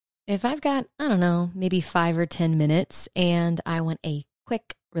If I've got, I don't know, maybe 5 or 10 minutes and I want a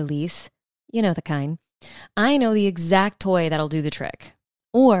quick release, you know the kind, I know the exact toy that'll do the trick.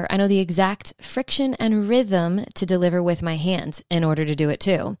 Or I know the exact friction and rhythm to deliver with my hands in order to do it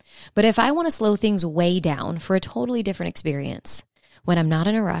too. But if I want to slow things way down for a totally different experience, when I'm not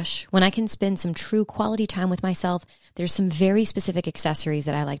in a rush, when I can spend some true quality time with myself, there's some very specific accessories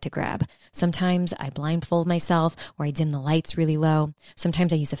that I like to grab. Sometimes I blindfold myself or I dim the lights really low.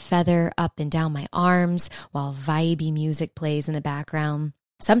 Sometimes I use a feather up and down my arms while vibey music plays in the background.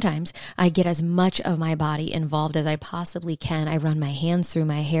 Sometimes I get as much of my body involved as I possibly can. I run my hands through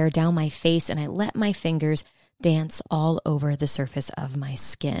my hair, down my face, and I let my fingers dance all over the surface of my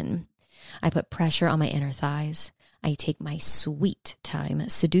skin. I put pressure on my inner thighs. I take my sweet time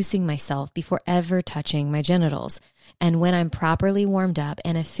seducing myself before ever touching my genitals. And when I'm properly warmed up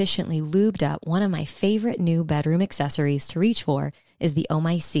and efficiently lubed up, one of my favorite new bedroom accessories to reach for is the Oh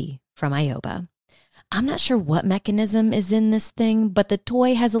My C from Ioba. I'm not sure what mechanism is in this thing, but the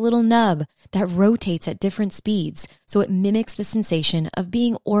toy has a little nub that rotates at different speeds, so it mimics the sensation of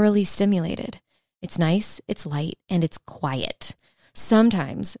being orally stimulated. It's nice, it's light, and it's quiet.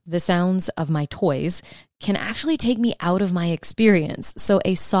 Sometimes the sounds of my toys can actually take me out of my experience, so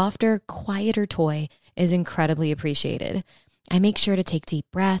a softer, quieter toy is incredibly appreciated. I make sure to take deep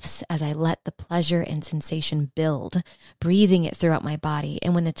breaths as I let the pleasure and sensation build, breathing it throughout my body.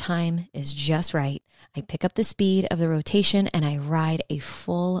 And when the time is just right, I pick up the speed of the rotation and I ride a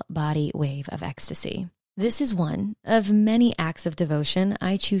full body wave of ecstasy. This is one of many acts of devotion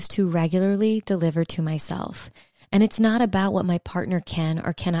I choose to regularly deliver to myself. And it's not about what my partner can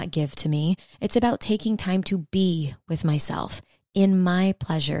or cannot give to me. It's about taking time to be with myself in my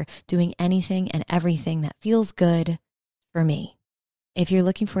pleasure, doing anything and everything that feels good for me. If you're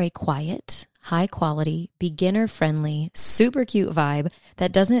looking for a quiet, high quality, beginner friendly, super cute vibe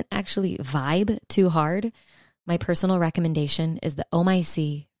that doesn't actually vibe too hard, my personal recommendation is the Oh My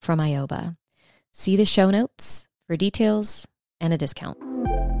C from Ioba. See the show notes for details and a discount.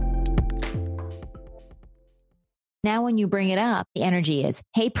 Now, when you bring it up, the energy is,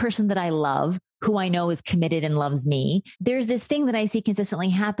 hey, person that I love, who I know is committed and loves me. There's this thing that I see consistently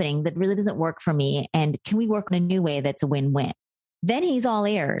happening that really doesn't work for me. And can we work in a new way that's a win-win? Then he's all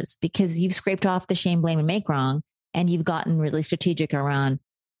ears because you've scraped off the shame, blame, and make wrong. And you've gotten really strategic around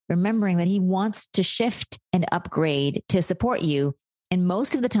remembering that he wants to shift and upgrade to support you. And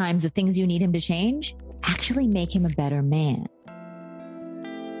most of the times, the things you need him to change actually make him a better man.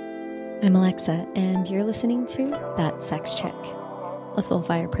 I'm Alexa, and you're listening to That Sex Chick, a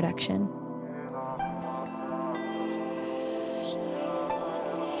Soulfire production.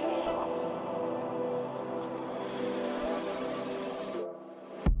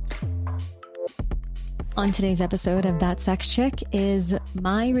 On today's episode of That Sex Chick is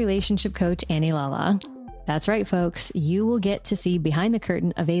my relationship coach, Annie Lala. That's right, folks. You will get to see behind the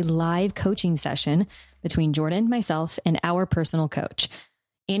curtain of a live coaching session between Jordan, myself, and our personal coach.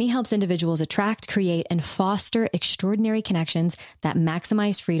 Annie helps individuals attract, create, and foster extraordinary connections that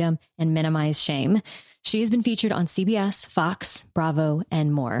maximize freedom and minimize shame. She has been featured on CBS, Fox, Bravo,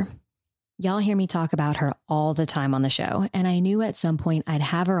 and more. Y'all hear me talk about her all the time on the show, and I knew at some point I'd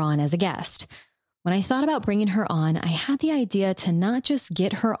have her on as a guest. When I thought about bringing her on, I had the idea to not just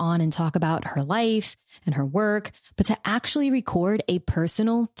get her on and talk about her life and her work, but to actually record a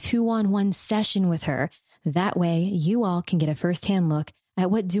personal 2-on-1 session with her. That way, you all can get a firsthand look at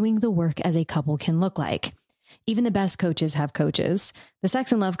what doing the work as a couple can look like. Even the best coaches have coaches. The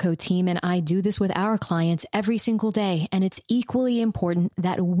Sex and Love Co team and I do this with our clients every single day, and it's equally important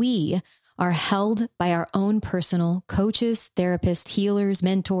that we are held by our own personal coaches, therapists, healers,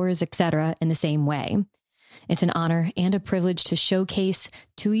 mentors, etc. in the same way. It's an honor and a privilege to showcase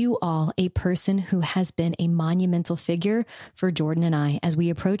to you all a person who has been a monumental figure for Jordan and I as we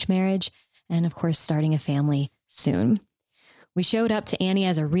approach marriage and, of course, starting a family soon. We showed up to Annie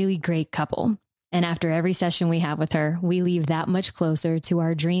as a really great couple. And after every session we have with her, we leave that much closer to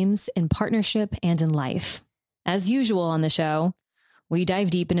our dreams in partnership and in life. As usual on the show, we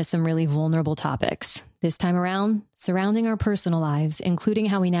dive deep into some really vulnerable topics. This time around, surrounding our personal lives, including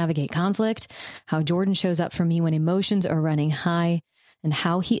how we navigate conflict, how Jordan shows up for me when emotions are running high, and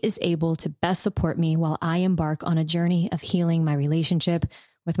how he is able to best support me while I embark on a journey of healing my relationship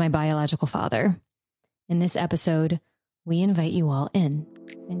with my biological father. In this episode, we invite you all in.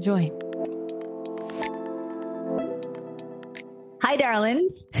 Enjoy. Hi,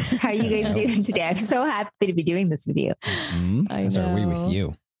 darlings. How are you guys doing today? I'm so happy to be doing this with you. As are we with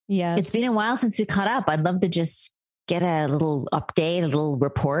you. Yes. It's been a while since we caught up. I'd love to just get a little update, a little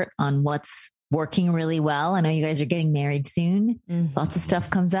report on what's working really well? I know you guys are getting married soon. Mhm. Lots of stuff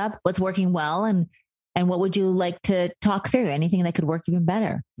comes up. What's working well, and what would you like to talk through? Anything that could work even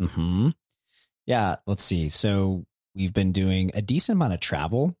better? Mm-hmm. Yeah, let's see. So we've been doing a decent amount of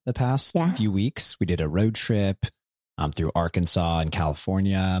travel the past few weeks. We did a road trip through Arkansas and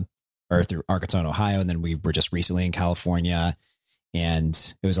California, or through Arkansas and Ohio. And then we were just recently in California,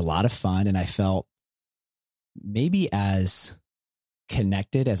 and it was a lot of fun. And I felt maybe as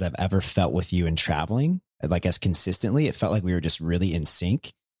connected as I've ever felt with you in traveling, like as consistently. It felt like we were just really in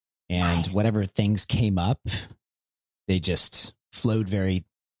sync, and whatever things came up, they just flowed very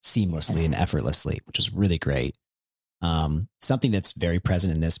seamlessly and effortlessly, which is really great. Something that's very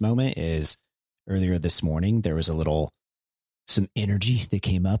present in this moment is earlier this morning, there was some energy that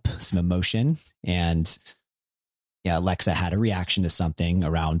came up, some emotion. And yeah, Alexa had a reaction to something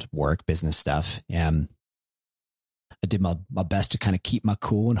around work, business stuff. And I did my best to kind of keep my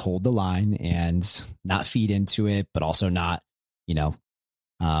cool and hold the line and not feed into it, but also not,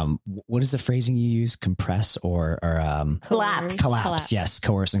 what is the phrasing you use? Compress or collapse. Collapse. Yes.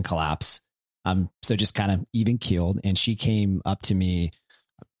 Coerce and collapse. So just kind of even keeled. And she came up to me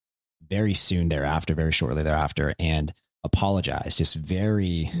very shortly thereafter, and apologized just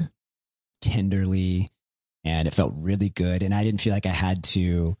very tenderly. And it felt really good. And I didn't feel like I had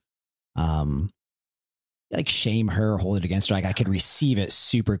to, shame her or hold it against her. Like I could receive it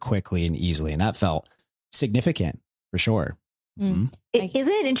super quickly and easily. And that felt significant for sure. Mm-hmm.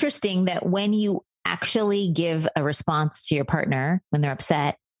 Isn't it interesting that when you actually give a response to your partner when they're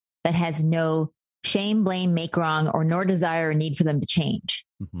upset, that has no shame, blame, make wrong, or nor desire or need for them to change,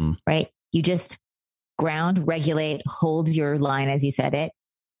 right? You just ground, regulate, hold your line as you said it,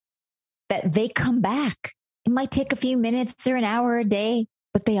 that they come back. It might take a few minutes or an hour a day,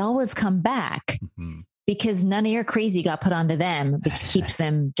 but they always come back because none of your crazy got put onto them, which keeps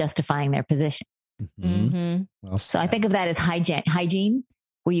them justifying their position. Well, so I think of that as hygiene,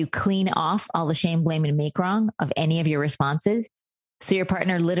 where you clean off all the shame, blame, and make wrong of any of your responses. So your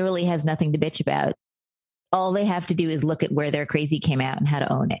partner literally has nothing to bitch about. All they have to do is look at where their crazy came out and how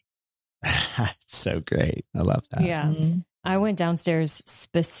to own it. So great. I love that. Yeah. Mm-hmm. I went downstairs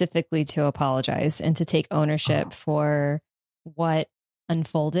specifically to apologize and to take ownership for what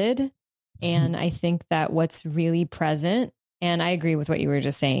unfolded. And I think that what's really present, and I agree with what you were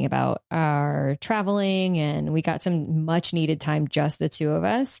just saying about our traveling, and we got some much needed time, just the two of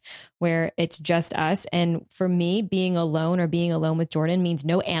us, where it's just us. And for me, being alone or being alone with Jordan means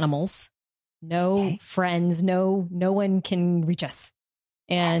no animals, no friends, no one can reach us.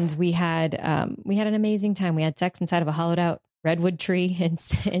 And we had an amazing time. We had sex inside of a hollowed out redwood tree in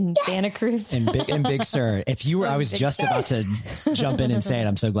Santa Cruz. And Big Sur. If you were, I was just about to jump in and say it.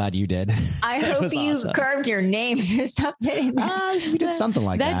 I'm so glad you did. I hope you carved your names or something. We did something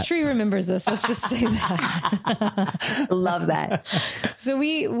like that. That tree remembers us. Let's just say that. Love that. So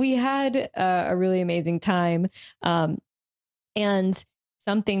we had a really amazing time. And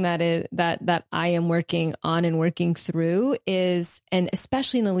something that I am working on and working through is, and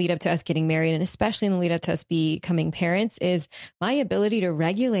especially in the lead up to us getting married, and especially in the lead up to us becoming parents, is my ability to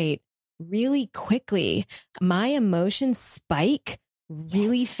regulate really quickly. My emotions spike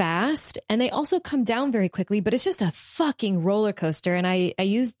really fast, and they also come down very quickly, but it's just a fucking roller coaster. And I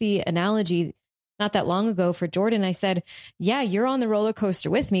used the analogy not that long ago for Jordan. I said, yeah, you're on the roller coaster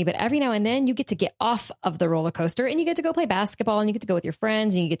with me, but every now and then you get to get off of the roller coaster and you get to go play basketball, and you get to go with your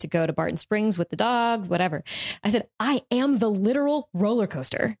friends, and you get to go to Barton Springs with the dog, whatever. I said, I am the literal roller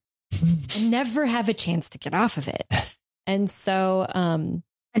coaster. I never have a chance to get off of it. And so,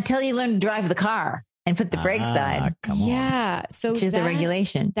 until you learn to drive the car and put the brakes on. Yeah. So which is the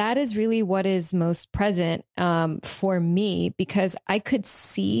regulation. That is really what is most present for me, because I could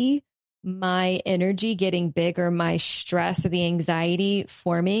see my energy getting bigger, my stress or the anxiety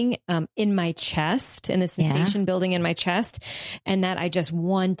forming in my chest, and the sensation building in my chest. And that I just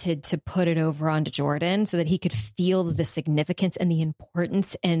wanted to put it over onto Jordan so that he could feel the significance and the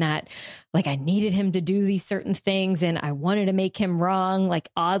importance, and that like I needed him to do these certain things, and I wanted to make him wrong, like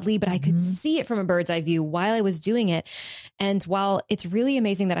oddly, but I could see it from a bird's eye view while I was doing it. And while it's really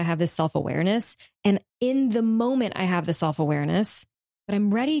amazing that I have this self-awareness, and in the moment I have the self-awareness, but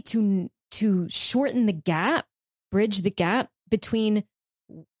I'm ready to shorten the gap, bridge the gap between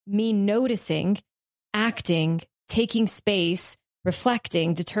me noticing, acting, taking space,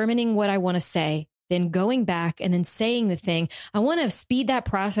 reflecting, determining what I want to say, then going back and then saying the thing. I want to speed that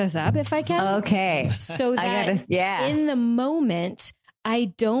process up if I can. Okay. So that in the moment,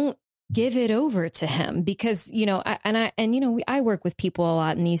 I don't give it over to him, because, I work with people a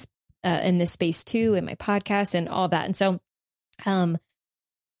lot in these, in this space too, in my podcast and all that. And so,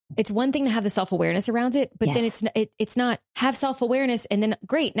 it's one thing to have the self-awareness around it, but then it's not have self-awareness. And then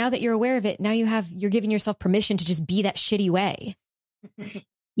great. Now that you're aware of it, now you're giving yourself permission to just be that shitty way.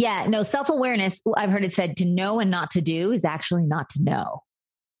 Yeah, no, self-awareness, I've heard it said to know and not to do is actually not to know.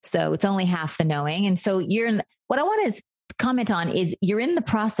 So it's only half the knowing. And so what I want to comment on is you're in the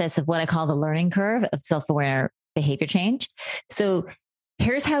process of what I call the learning curve of self-aware behavior change. So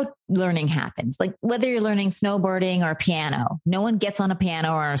here's how learning happens. Like whether you're learning snowboarding or piano, no one gets on a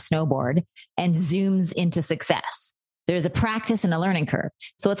piano or on a snowboard and zooms into success. There's a practice and a learning curve.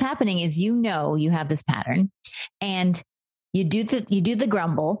 So what's happening is, you have this pattern and you do the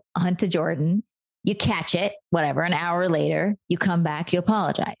grumble onto Jordan, you catch it, whatever, an hour later, you come back, you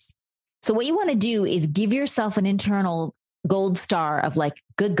apologize. So what you want to do is give yourself an internal gold star of like,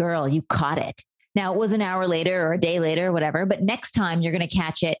 good girl, you caught it. Now it was an hour later or a day later or whatever, but next time you're going to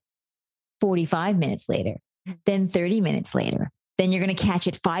catch it 45 minutes later, then 30 minutes later, then you're going to catch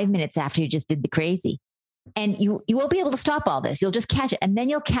it 5 minutes after you just did the crazy. And you won't be able to stop all this. You'll just catch it. And then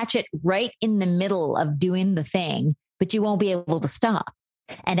you'll catch it right in the middle of doing the thing, but you won't be able to stop.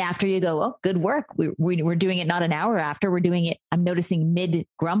 And after you go, oh, good work. We're doing it not an hour after, we're doing it, I'm noticing mid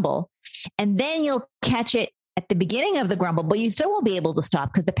grumble. And then you'll catch it at the beginning of the grumble, but you still won't be able to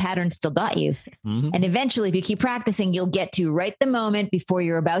stop because the pattern still got you. Mm-hmm. And eventually, if you keep practicing, you'll get to right the moment before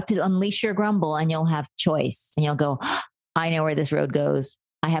you're about to unleash your grumble, and you'll have choice and you'll go, I know where this road goes.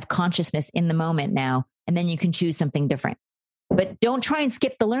 I have consciousness in the moment now. And then you can choose something different. But don't try and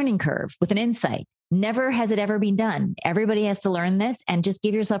skip the learning curve with an insight. Never has it ever been done. Everybody has to learn this, and just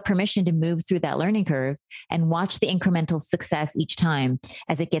give yourself permission to move through that learning curve and watch the incremental success each time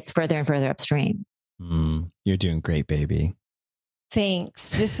as it gets further and further upstream. You're doing great, baby. Thanks.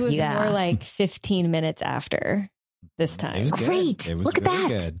 This was more like 15 minutes after this time. Great. It was Look at really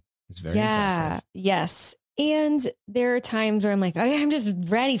that. Good. It's very impressive. Yes. And there are times where I'm like, okay, I'm just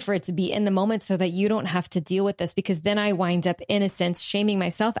ready for it to be in the moment so that you don't have to deal with this, because then I wind up, in a sense, shaming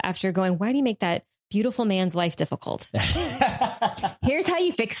myself after going, why do you make that beautiful man's life difficult? Here's how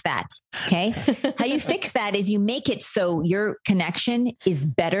you fix that. Okay. How you fix that is you make it so your connection is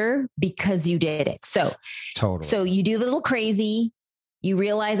better because you did it. So totally. So you do the little crazy, you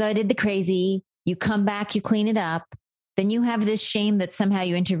realize I did the crazy, you come back, you clean it up. Then you have this shame that somehow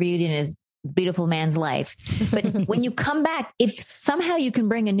you interviewed in his beautiful man's life. But when you come back, if somehow you can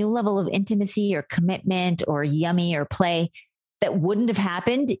bring a new level of intimacy or commitment or yummy or play that wouldn't have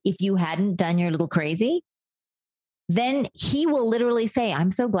happened if you hadn't done your little crazy, then he will literally say,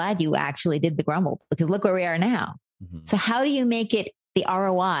 I'm so glad you actually did the grumble, because look where we are now. Mm-hmm. So how do you make it the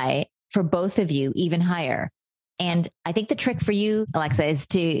ROI for both of you even higher? And I think the trick for you, Alexa, is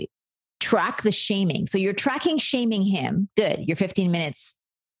to track the shaming. So you're tracking shaming him. Good. You're 15 minutes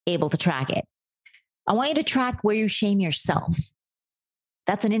able to track it. I want you to track where you shame yourself.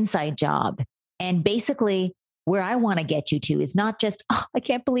 That's an inside job. And basically, where I want to get you to is not just, oh, I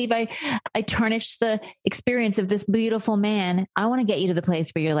can't believe I tarnished the experience of this beautiful man. I want to get you to the place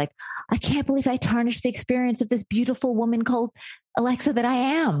where you're like, I can't believe I tarnished the experience of this beautiful woman called Alexa that I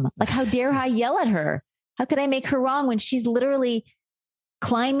am. Like, how dare I yell at her? How could I make her wrong when she's literally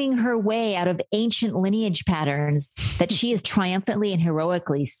climbing her way out of ancient lineage patterns that she is triumphantly and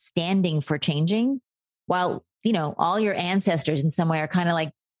heroically standing for changing, while, all your ancestors in some way are kind of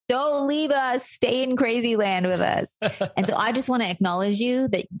like, don't leave us, stay in crazy land with us. And so I just want to acknowledge you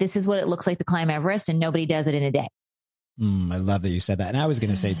that this is what it looks like to climb Everest, and nobody does it in a day. I love that you said that. And I was going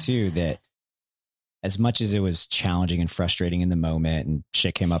to say too, that as much as it was challenging and frustrating in the moment and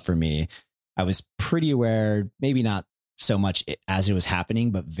shit came up for me, I was pretty aware, maybe not so much as it was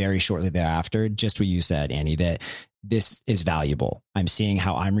happening, but very shortly thereafter, just what you said, Annie, that this is valuable. I'm seeing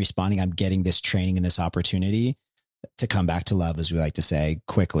how I'm responding. I'm getting this training and this opportunity to come back to love, as we like to say,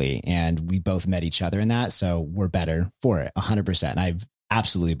 quickly. And we both met each other in that. So we're better for it 100%. And I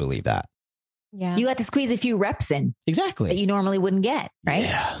absolutely believe that. Yeah. You got to squeeze a few reps in. Exactly. That you normally wouldn't get, right?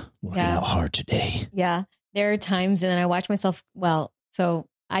 Yeah. Working out hard today. Yeah. There are times, and then I watch myself. Well, so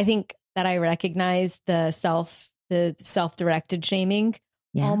I think that I recognize the self-directed shaming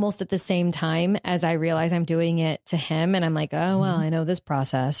almost at the same time as I realize I'm doing it to him. And I'm like, oh, well, I know this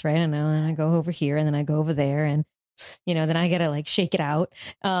process, right? I know. And I go over here and then I go over there, and then I got to like shake it out.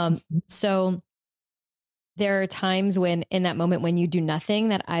 So there are times when, in that moment, when you do nothing,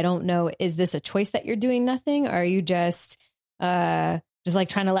 that I don't know, is this a choice that you're doing nothing? Or are you just like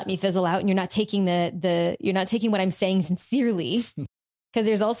trying to let me fizzle out, and you're not taking you're not taking what I'm saying sincerely, because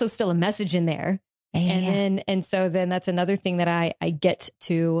there's also still a message in there. And so then that's another thing that I get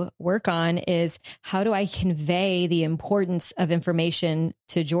to work on is, how do I convey the importance of information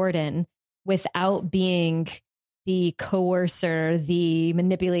to Jordan without being the coercer, the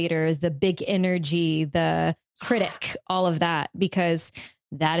manipulator, the big energy, the critic, all of that, because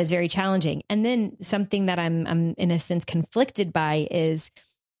that is very challenging. And then something that I'm in a sense conflicted by is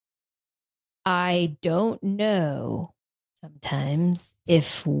I don't know sometimes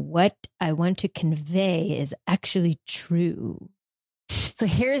if what I want to convey is actually true. So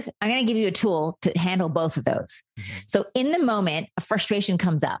I'm going to give you a tool to handle both of those. So in the moment, a frustration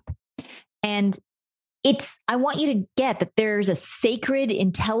comes up, and I want you to get that there's a sacred,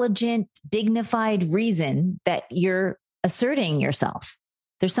 intelligent, dignified reason that you're asserting yourself.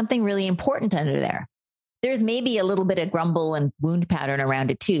 There's something really important under there. There's maybe a little bit of grumble and wound pattern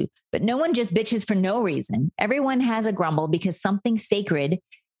around it too, but no one just bitches for no reason. Everyone has a grumble because something sacred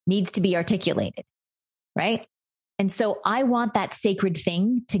needs to be articulated, right? And so I want that sacred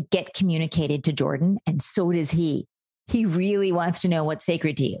thing to get communicated to Jordan, and so does he. He really wants to know what's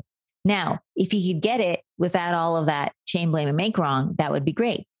sacred to you. Now, if you could get it without all of that shame, blame, and make wrong, that would be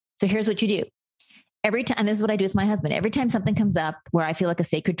great. So here's what you do. Every time, and this is what I do with my husband, every time something comes up where I feel like a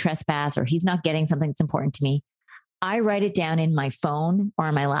sacred trespass or he's not getting something that's important to me, I write it down in my phone or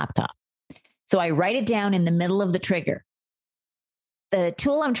on my laptop. So I write it down in the middle of the trigger. The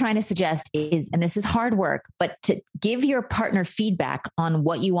tool I'm trying to suggest is, and this is hard work, but to give your partner feedback on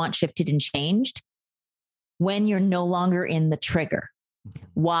what you want shifted and changed when you're no longer in the trigger.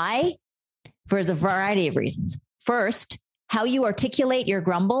 Why? For a variety of reasons. First, how you articulate your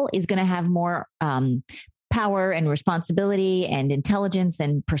grumble is going to have more power and responsibility and intelligence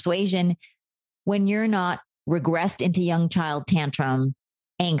and persuasion when you're not regressed into young child tantrum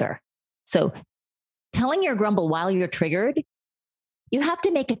anger. So telling your grumble while you're triggered, you have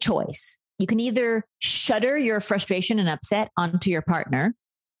to make a choice. You can either shudder your frustration and upset onto your partner,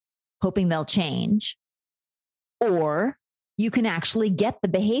 hoping they'll change, or you can actually get the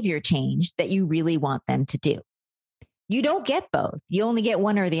behavior change that you really want them to do. You don't get both. You only get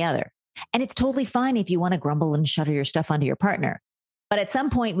one or the other. And it's totally fine if you want to grumble and shudder your stuff onto your partner. But at some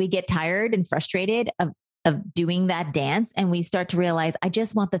point we get tired and frustrated of doing that dance, and we start to realize, I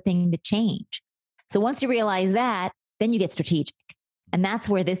just want the thing to change. So once you realize that, then you get strategic. And that's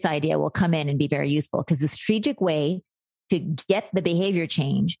where this idea will come in and be very useful, because the strategic way to get the behavior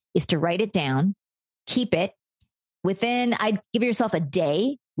change is to write it down, keep it I'd give yourself a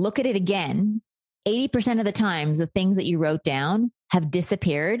day, look at it again. 80% of the times, the things that you wrote down have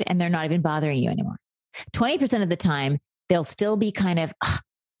disappeared and they're not even bothering you anymore. 20% of the time, they'll still be kind of,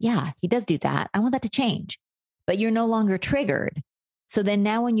 yeah, he does do that. I want that to change, but you're no longer triggered. So then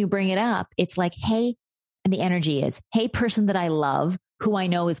now when you bring it up, it's like, hey, and the energy is, hey, person that I love, who I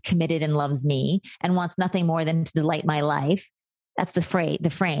know is committed and loves me and wants nothing more than to delight my life. That's the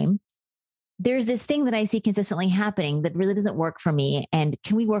frame. There's this thing that I see consistently happening that really doesn't work for me. And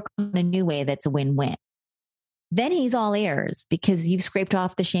can we work on a new way that's a win-win? Then he's all ears, because you've scraped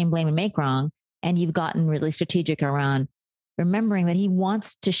off the shame, blame, and make wrong. And you've gotten really strategic around remembering that he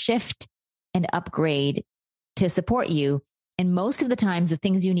wants to shift and upgrade to support you. And most of the times, the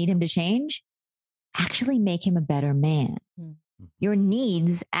things you need him to change actually make him a better man. Mm-hmm. Your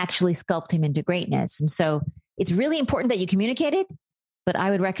needs actually sculpt him into greatness. And so it's really important that you communicate it. But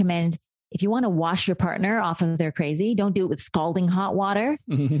I would recommend, if you want to wash your partner off of their crazy, don't do it with scalding hot water.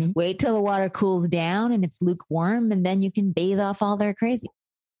 Mm-hmm. Wait till the water cools down and it's lukewarm, and then you can bathe off all their crazy.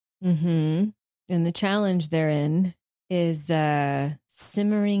 Mm-hmm. And the challenge therein is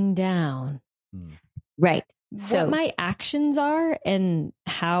simmering down. Right. So what my actions are and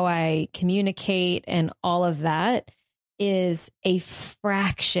how I communicate and all of that is a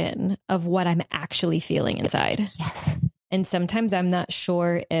fraction of what I'm actually feeling inside. Yes. And sometimes I'm not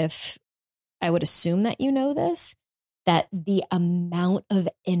sure if I would assume that you know this, that the amount of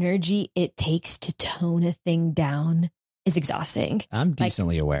energy it takes to tone a thing down is exhausting. I'm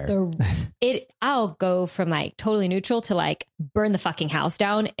decently aware. I'll go from like totally neutral to like burn the fucking house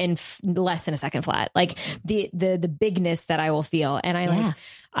down in less than a second flat. Like the bigness that I will feel. And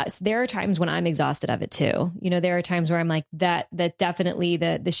there are times when I'm exhausted of it too. You know, there are times where I'm like that definitely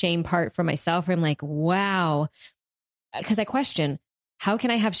the shame part for myself, where I'm like, wow. Cause I question, how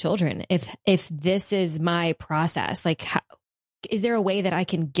can I have children if this is my process? Like, is there a way that I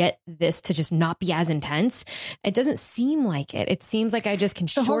can get this to just not be as intense? It doesn't seem like it. It seems like I just can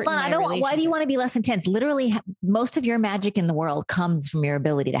shorten my relationship. Why do you want to be less intense? Literally, most of your magic in the world comes from your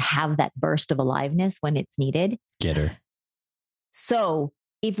ability to have that burst of aliveness when it's needed. Get her. So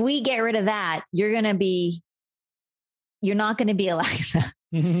if we get rid of that, you're not going to be Eliza,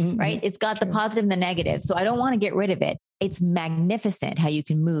 right? It's got the positive and the negative. So I don't want to get rid of it. It's magnificent how you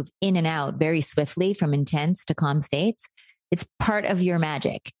can move in and out very swiftly from intense to calm states. It's part of your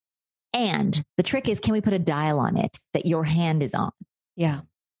magic. And the trick is, can we put a dial on it that your hand is on? Yeah.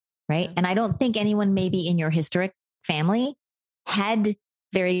 Right. And I don't think anyone maybe in your historic family had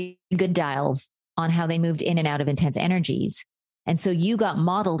very good dials on how they moved in and out of intense energies. And so you got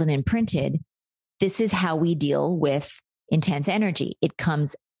modeled and imprinted. This is how we deal with intense energy. It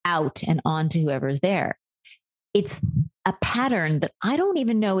comes out and on to whoever's there. It's a pattern that I don't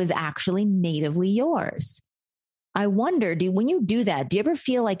even know is actually natively yours. I wonder, when you do that, do you ever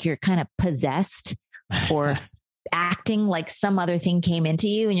feel like you're kind of possessed or acting like some other thing came into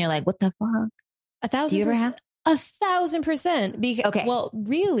you and you're like, what the fuck? 1,000%. Do you ever have? 1,000%. Because, okay. Well,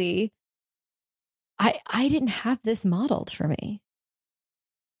 really, I didn't have this modeled for me.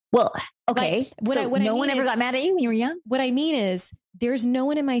 Well, okay. Like, so no one ever got mad at you when you were young? What I mean is there's no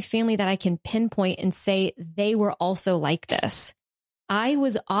one in my family that I can pinpoint and say they were also like this. I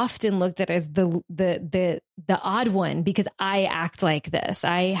was often looked at as the odd one because I act like this.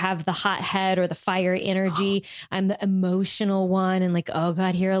 I have the hot head or the fire energy. I'm the emotional one. And like, oh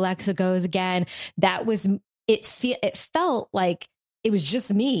God, here Alexa goes again. That was, it felt like it was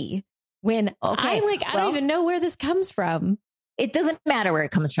just me when I'm like, I don't even know where this comes from. It doesn't matter where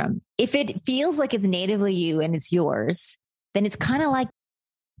it comes from. If it feels like it's natively you and it's yours, then it's kind of like,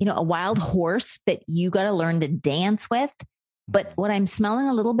 a wild horse that you got to learn to dance with. But what I'm smelling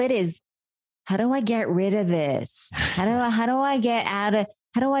a little bit is, how do I get rid of this? How do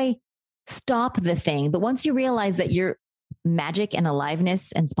I stop the thing? But once you realize that your magic and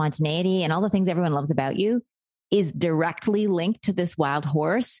aliveness and spontaneity and all the things everyone loves about you is directly linked to this wild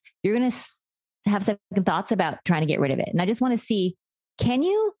horse, you're going to have second thoughts about trying to get rid of it. And I just want to see, can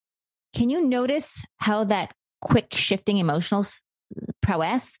you notice how that quick shifting emotional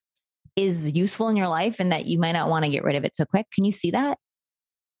prowess is useful in your life and that you might not want to get rid of it so quick? Can you see that?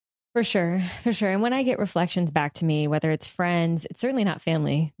 For sure. And when I get reflections back to me, whether it's friends, it's certainly not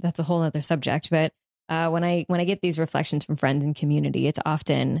family. That's a whole other subject. But when I get these reflections from friends and community, it's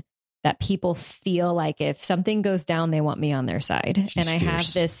often that people feel like if something goes down, they want me on their side. She's I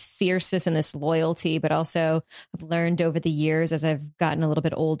have this fierceness and this loyalty, but also I've learned over the years as I've gotten a little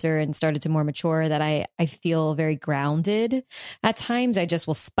bit older and started to more mature that I feel very grounded. At times I just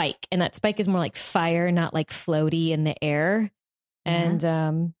will spike, and that spike is more like fire, not like floaty in the air. Mm-hmm.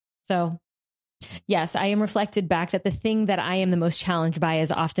 And so yes, I am reflected back that the thing that I am the most challenged by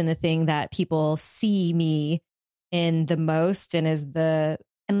is often the thing that people see me in the most and is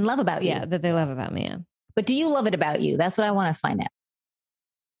and love about you. Yeah, that they love about me. Yeah. But do you love it about you? That's what I want to find out.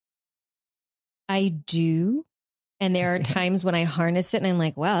 I do. And there are times when I harness it and I'm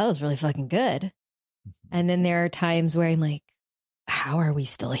like, wow, that was really fucking good. And then there are times where I'm like, how are we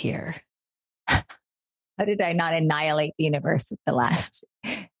still here? How did I not annihilate the universe with the last?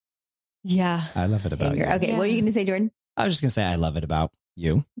 Yeah. I love it about you. Okay. Yeah. What are you going to say, Jordan? I was just going to say, I love it about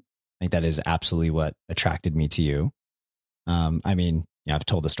you. I think that is absolutely what attracted me to you. I mean, I've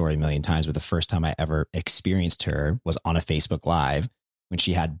told the story a million times, but the first time I ever experienced her was on a Facebook Live when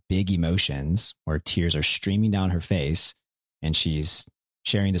she had big emotions where tears are streaming down her face and she's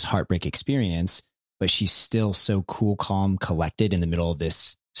sharing this heartbreak experience, but she's still so cool, calm, collected in the middle of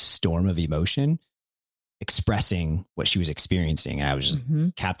this storm of emotion, expressing what she was experiencing. And I was just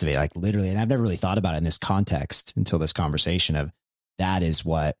captivated, like literally. And I've never really thought about it in this context until this conversation of that is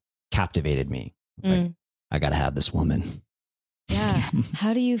what captivated me. Like, I got to have this woman. Yeah.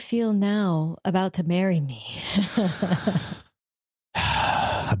 How do you feel now about to marry me?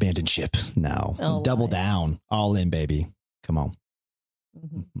 Abandon ship now. Oh, double down. All in, baby. Come on.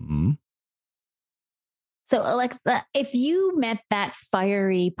 Mm-hmm. So, Alexa, if you met that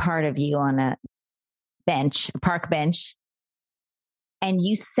fiery part of you on a park bench, and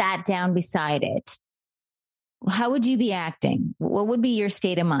you sat down beside it, how would you be acting? What would be your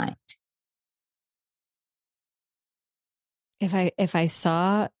state of mind? If I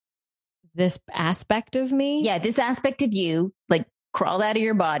saw this aspect of me? Yeah, this aspect of you, like crawled out of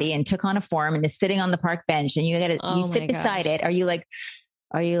your body and took on a form and is sitting on the park bench and you sit beside it. Are you like,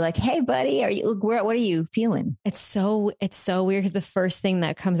 hey buddy, what are you feeling? It's so weird because the first thing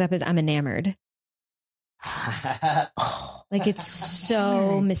that comes up is I'm enamored. Like it's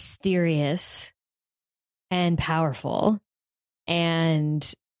so mysterious and powerful.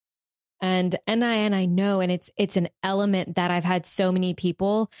 And I know, and it's an element that I've had so many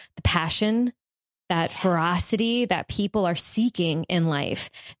people, the passion, that ferocity that people are seeking in life.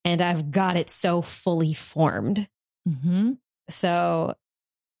 And I've got it so fully formed. Mm-hmm. So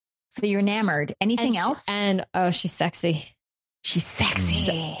you're enamored. Anything else? She's sexy. She's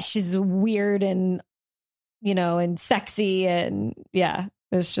sexy. She's weird and, and sexy. And yeah,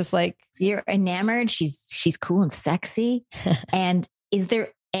 it's just like. So you're enamored. She's cool and sexy. And is there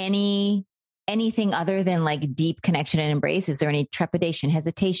anything other than like deep connection and embrace? Is there any trepidation,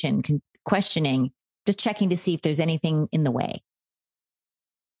 hesitation, questioning, just checking to see if there's anything in the way?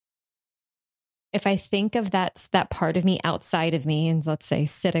 If I think of that part of me outside of me, and let's say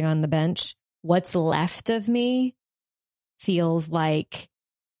sitting on the bench, what's left of me feels like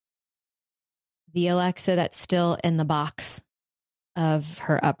the Alexa that's still in the box of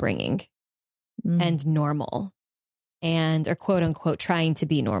her upbringing and normal, and or quote unquote trying to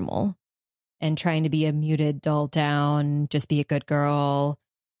be normal and trying to be a muted, dull down, just be a good girl,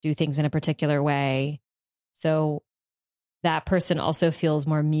 do things in a particular way. So that person also feels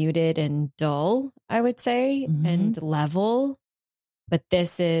more muted and dull, I would say, and level. But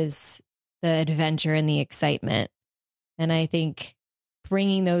this is the adventure and the excitement. And I think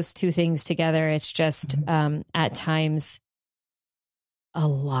bringing those two things together, it's just at times a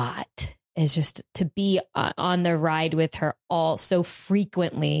lot. Is just to be on the ride with her all so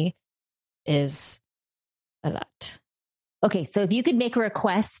frequently is a lot. Okay, so if you could make a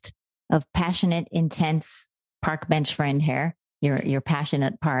request of passionate, intense park bench friend here, your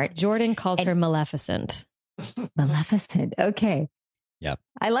passionate part. Jordan calls her Maleficent. Maleficent. Okay. Yep.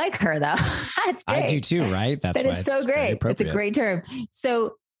 I like her though. That's great. I do too, right? That's why it's so great. It's a great term.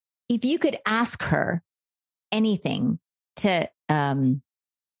 So if you could ask her anything to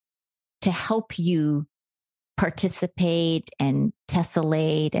help you participate and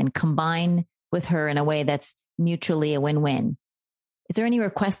tessellate and combine with her in a way that's mutually a win-win, is there any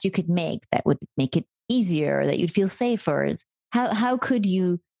request you could make that would make it easier, that you'd feel safer? How could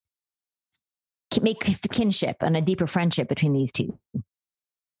you make kinship and a deeper friendship between these two?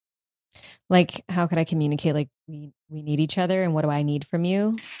 Like, how could I communicate? Like, we need each other, and what do I need from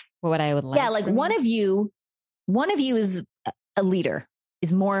you? What I would like? Yeah, like one of you is a leader,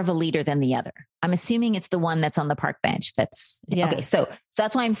 is more of a leader than the other. I'm assuming it's the one that's on the park bench. Okay. So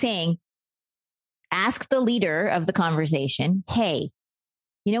that's why I'm saying, ask the leader of the conversation, hey,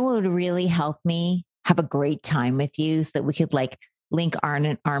 you know what would really help me have a great time with you so that we could like link arm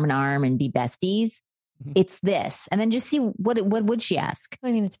in arm and be besties? It's this. And then just see what would she ask?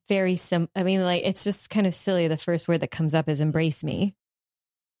 I mean, it's very simple. I mean, like, it's just kind of silly. The first word that comes up is embrace me.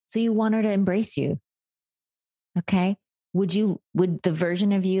 So you want her to embrace you. Okay. Would the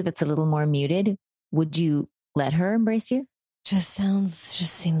version of you that's a little more muted, would you let her embrace you? Just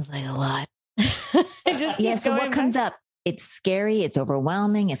seems like a lot. So what comes up? It's scary. It's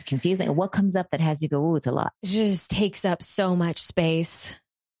overwhelming. It's confusing. What comes up that has you go, oh, it's a lot? It just takes up so much space.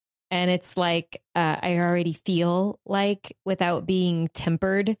 And it's like, I already feel like without being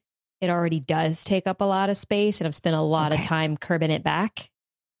tempered, it already does take up a lot of space. And I've spent a lot of time curbing it back.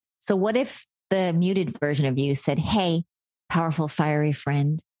 So what if the muted version of you said, hey, powerful, fiery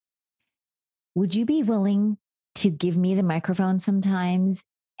friend, would you be willing to give me the microphone sometimes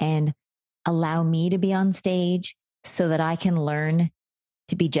and allow me to be on stage so that I can learn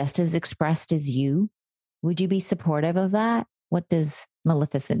to be just as expressed as you? Would you be supportive of that? What does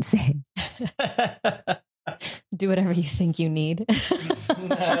Maleficent say? Do whatever you think you need.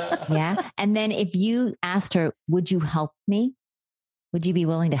 Yeah. And then if you asked her, would you help me? Would you be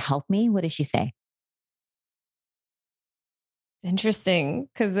willing to help me? What does she say? Interesting.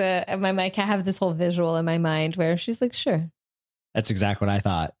 Because I have this whole visual in my mind where she's like, sure. That's exactly what I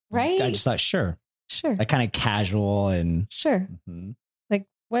thought. Right. I just thought, sure. Like kind of casual and sure. Like,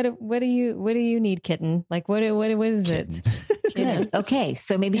 what do you need, kitten? Like, what is kitten. it? Yeah. Okay.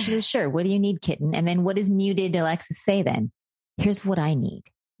 So maybe she says, sure. What do you need, kitten? And then what does muted Alexis say then? Here's what I need.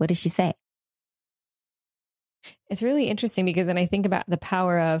 What does she say? It's really interesting because then I think about the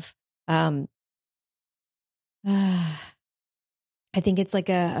power of, I think it's like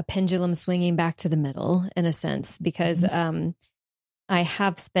a pendulum swinging back to the middle in a sense, because I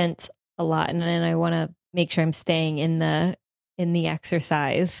have spent a lot and I want to make sure I'm staying in the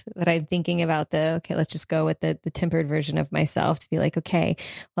exercise, but I'm thinking about let's just go with the tempered version of myself to be like, okay,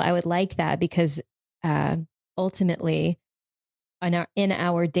 well, I would like that because ultimately in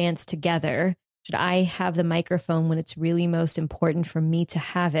our dance together, should I have the microphone when it's really most important for me to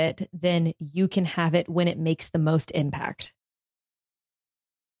have it, then you can have it when it makes the most impact.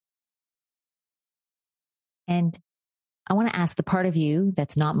 And I want to ask the part of you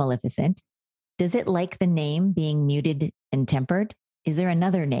that's not Maleficent, does it like the name being muted and tempered? Is there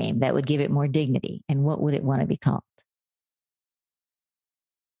another name that would give it more dignity? And what would it want to be called?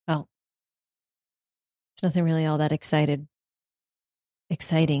 Oh, there's nothing really all that exciting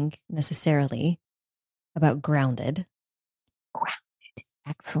necessarily about grounded. Grounded.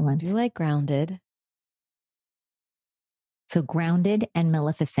 Excellent. I do like grounded. So grounded and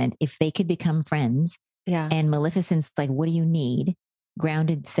Maleficent, if they could become friends, yeah. And Maleficent's like, what do you need?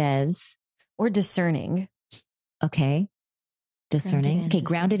 Grounded says, or discerning. Okay. Discerning. Okay.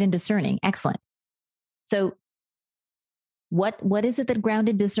 Grounded and discerning. Excellent. So what is it that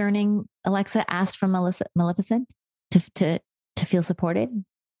grounded discerning Alexa asked from Maleficent to feel supported?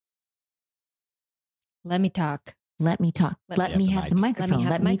 Let me talk. Let me talk. Let me have the microphone.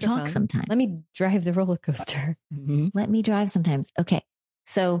 Let me talk sometimes. Let me drive the roller coaster. Mm-hmm. Let me drive sometimes. Okay.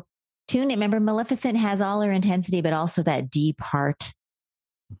 So tune in. Remember, Maleficent has all her intensity, but also that deep heart,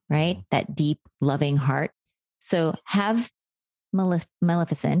 right? That deep, loving heart. So have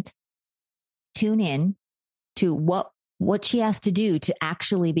Maleficent tune in to what she has to do to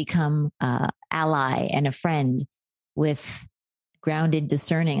actually become an ally and a friend with grounded,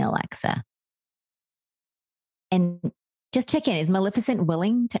 discerning Alexa. And just check in. Is Maleficent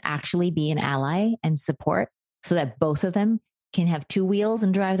willing to actually be an ally and support so that both of them can have two wheels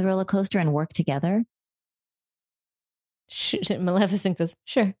and drive the roller coaster and work together? Maleficent goes,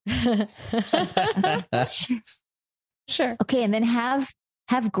 sure. Sure. Okay. And then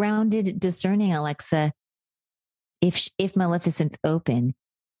have grounded, discerning Alexa, if Maleficent's open,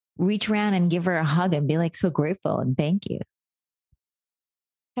 reach around and give her a hug and be like, so grateful and thank you.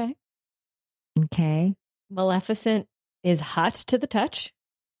 Okay. Okay. Maleficent is hot to the touch.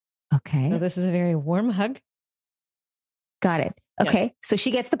 Okay. So this is a very warm hug. Got it. Okay. Yes. So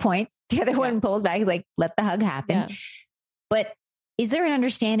she gets the point. The other one pulls back, like, let the hug happen. Yeah. But is there an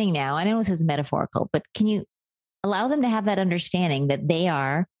understanding now? I know this is metaphorical, but can you allow them to have that understanding that they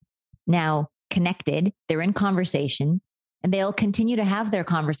are now connected, they're in conversation, and they'll continue to have their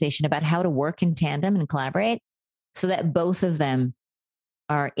conversation about how to work in tandem and collaborate so that both of them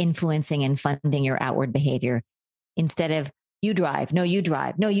are influencing and funding your outward behavior instead of you drive, no, you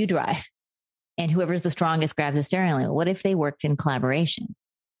drive, no, you drive. And whoever's the strongest grabs the steering wheel. What if they worked in collaboration?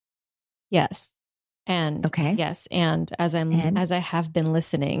 Yes. And okay. Yes. And as I have been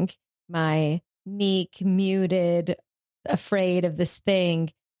listening, my meek, muted, afraid of this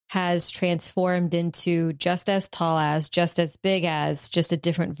thing has transformed into just as tall as, just as big as, just a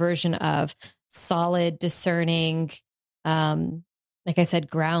different version of solid, discerning, like I said,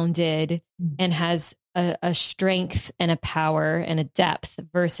 grounded, and has a strength and a power and a depth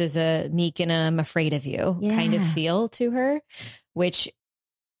versus a meek and I'm afraid of you kind of feel to her, which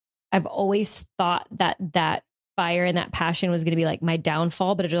I've always thought that fire and that passion was going to be like my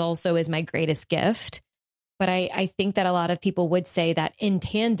downfall, but it also is my greatest gift. But I think that a lot of people would say that in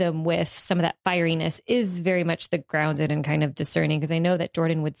tandem with some of that fieriness is very much the grounded and kind of discerning. Because I know that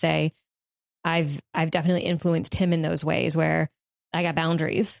Jordan would say, I've definitely influenced him in those ways where I got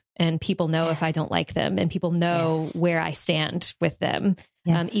boundaries and people know if I don't like them and people know where I stand with them.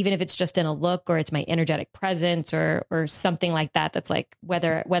 Even if it's just in a look or it's my energetic presence or something like that. That's like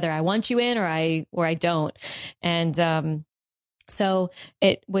whether I want you in or I don't. And, so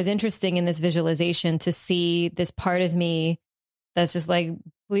it was interesting in this visualization to see this part of me that's just like,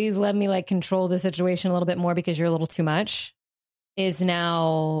 please let me like control the situation a little bit more because you're a little too much, is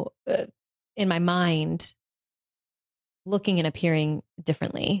now in my mind looking and appearing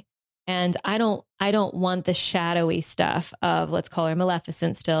differently. And I don't want the shadowy stuff of, let's call her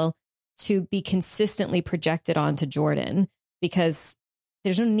Maleficent still, to be consistently projected onto Jordan, because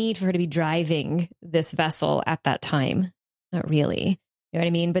there's no need for her to be driving this vessel at that time. Not really. You know what I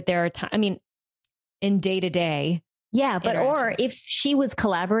mean? But there are times, in day to day. Yeah. But, or if she was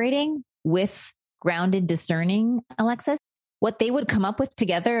collaborating with grounded, discerning Alexis, what they would come up with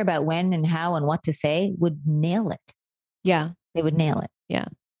together about when and how and what to say would nail it. Yeah. They would nail it. Yeah,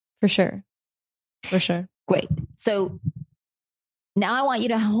 for sure. For sure. Great. So now I want you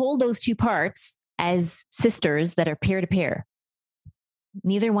to hold those two parts as sisters that are peer to peer.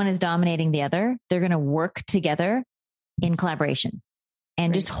 Neither one is dominating the other. They're going to work together in collaboration,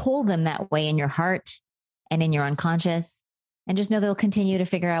 and just hold them that way in your heart and in your unconscious. And just know they'll continue to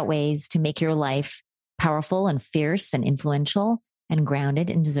figure out ways to make your life powerful and fierce and influential and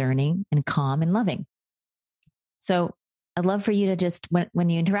grounded and discerning and calm and loving. So I'd love for you to just, when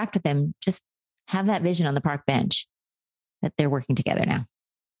you interact with them, just have that vision on the park bench that they're working together now.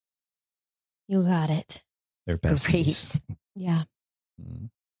 You got it. They're besties. Great. Yeah. Mm-hmm.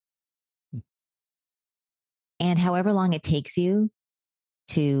 And however long it takes you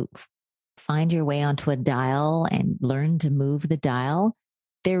to find your way onto a dial and learn to move the dial,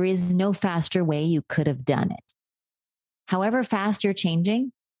 there is no faster way you could have done it. However fast you're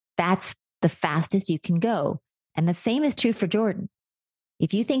changing, that's the fastest you can go. And the same is true for Jordan.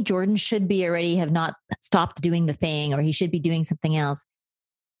 If you think Jordan should be already have not stopped doing the thing or he should be doing something else,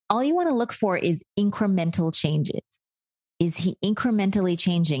 all you want to look for is incremental changes. Is he incrementally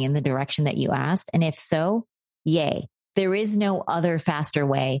changing in the direction that you asked? And if so, yay. There is no other faster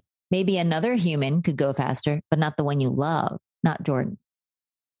way. Maybe another human could go faster, but not the one you love, not Jordan.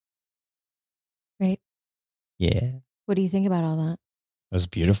 Right. Yeah. What do you think about all that? It was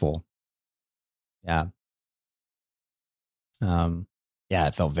beautiful. Yeah. Yeah,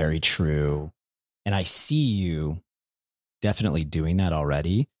 it felt very true. And I see you definitely doing that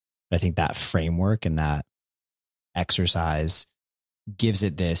already. But I think that framework and that exercise gives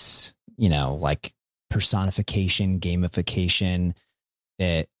it this, like personification, gamification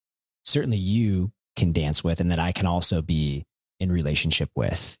that certainly you can dance with and that I can also be in relationship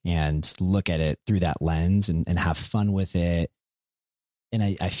with and look at it through that lens and have fun with it. And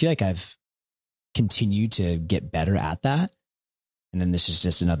I feel like I've continued to get better at that. And then this is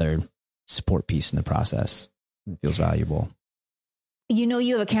just another support piece in the process. It feels valuable.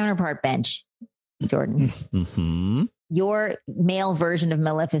 You have a counterpart bench, Jordan. Mm-hmm. Your male version of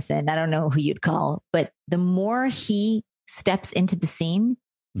Maleficent, I don't know who you'd call, but the more he steps into the scene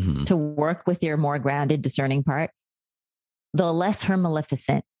to work with your more grounded, discerning part, the less her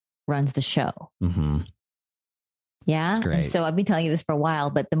Maleficent runs the show. Mm-hmm. Yeah. That's great. And so I've been telling you this for a while,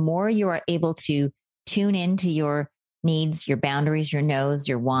 but the more you are able to tune into your needs, your boundaries, your no's,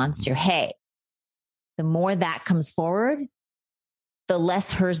 your wants, your hey, the more that comes forward, the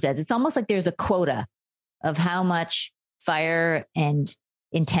less hers does. It's almost like there's a quota of how much fire and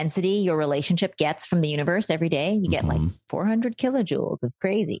intensity your relationship gets from the universe every day. You get like 400 kilojoules of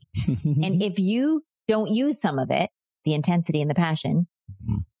crazy. And if you don't use some of it, the intensity and the passion,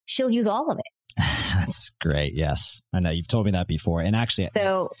 she'll use all of it. That's great. Yes. I know you've told me that before. And actually,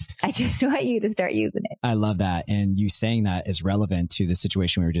 so I just want you to start using it. I love that. And you saying that is relevant to the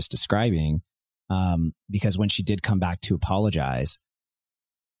situation we were just describing. Because when she did come back to apologize,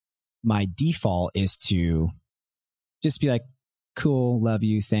 my default is to just be like, cool, love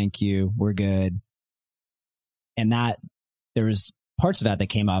you, thank you, we're good. And that there was parts of that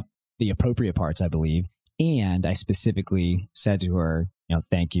came up, the appropriate parts, I believe. And I specifically said to her,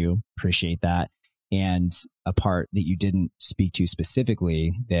 thank you, appreciate that. And a part that you didn't speak to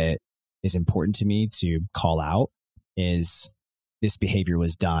specifically that is important to me to call out is this behavior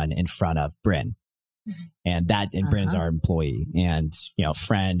was done in front of Bryn. And Bryn is our employee and,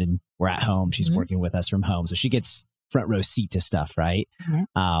 friend, and we're at home. She's working with us from home. So she gets front row seat to stuff. Right.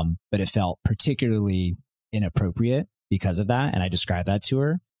 But it felt particularly inappropriate because of that. And I described that to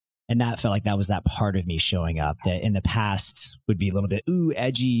her. And that felt like that was that part of me showing up that in the past would be a little bit,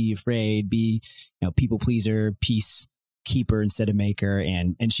 edgy, afraid, be, people pleaser, peace keeper instead of maker.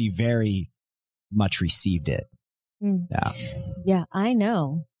 And she very much received it. Yeah. Yeah, I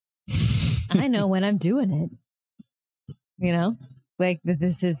know. I know when I'm doing it, like that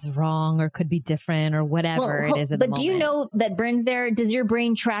this is wrong or could be different or whatever it is. But do you know that Bryn's there? Does your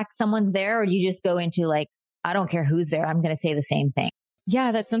brain track someone's there, or do you just go into like, I don't care who's there, I'm going to say the same thing?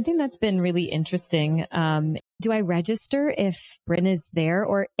 Yeah, that's something that's been really interesting. Do I register if Bryn is there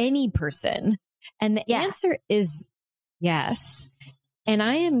or any person? And the answer is yes. And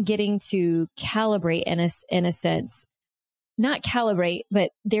I am getting to calibrate in a sense. Not calibrate,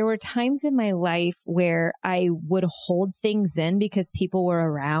 but there were times in my life where I would hold things in because people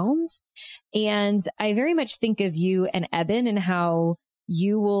were around. And I very much think of you and Eben and how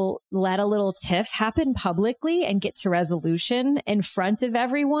you will let a little tiff happen publicly and get to resolution in front of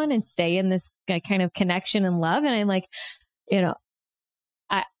everyone and stay in this kind of connection and love. And I'm like,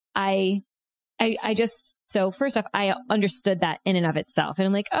 I just, so first off, I understood that in and of itself. And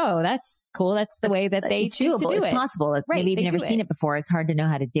I'm like, oh, that's cool. That's the way that they choose to do it. It's possible. Right, maybe you've never seen it before. It's hard to know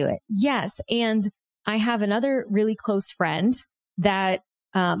how to do it. Yes. And I have another really close friend that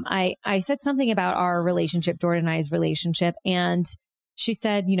I said something about our relationship, Jordan and I's relationship. And she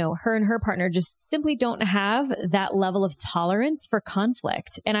said, her and her partner just simply don't have that level of tolerance for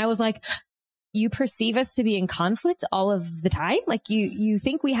conflict. And I was like, you perceive us to be in conflict all of the time? Like you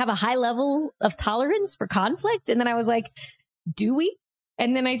think we have a high level of tolerance for conflict? And then I was like, do we?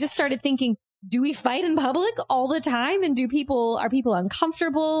 And then I just started thinking, do we fight in public all the time? And are people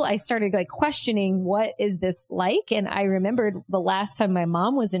uncomfortable? I started like questioning, what is this like? And I remembered the last time my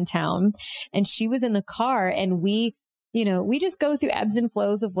mom was in town and she was in the car and we just go through ebbs and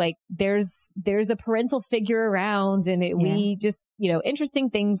flows of like, there's a parental figure around and we just, interesting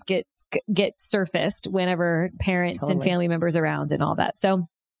things get surfaced whenever parents and family members around and all that. So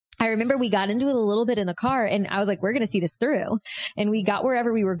I remember we got into it a little bit in the car and I was like, we're going to see this through. And we got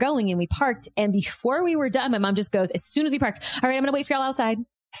wherever we were going and we parked. And before we were done, my mom just goes, as soon as we parked, all right, I'm going to wait for y'all outside.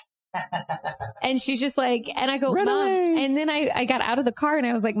 And she's just like, and I go, Run Mom. away. And then I got out of the car and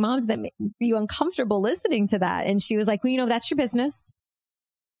I was like, Mom, does that make you uncomfortable listening to that? And she was like, well, that's your business.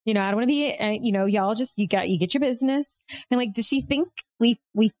 I don't want to be, y'all just, you get your business. And like, does she think we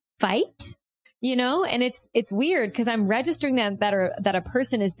fight? And it's weird because I'm registering that a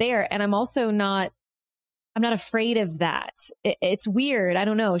person is there. And I'm also not afraid of that. It's weird. I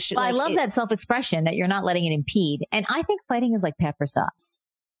don't know. I love that self-expression that you're not letting it impede. And I think fighting is like pepper sauce.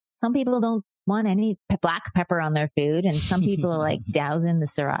 Some people don't want any black pepper on their food. And some people are like dousing the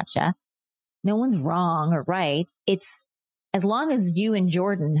sriracha. No one's wrong or right. It's as long as you and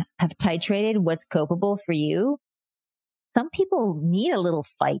Jordan have titrated what's copable for you. Some people need a little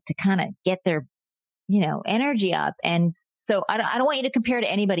fight to kind of get their, energy up. And so I don't want you to compare to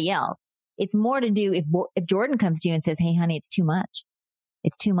anybody else. It's more to do if Jordan comes to you and says, "Hey, honey, it's too much.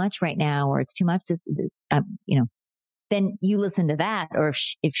 It's too much right now," or "It's too much this," then you listen to that. Or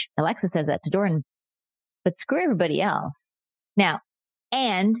if Alexa says that to Jordan, but screw everybody else. Now,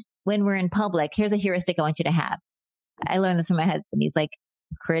 and when we're in public, here's a heuristic I want you to have. I learned this from my husband. He's like,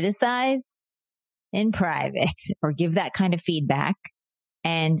 criticize in private or give that kind of feedback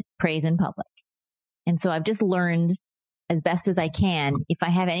and praise in public. And so I've just learned as best as I can, if I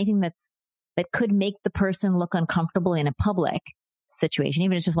have anything that could make the person look uncomfortable in a public situation,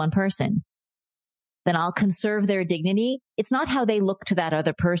 even if it's just one person, then I'll conserve their dignity. It's not how they look to that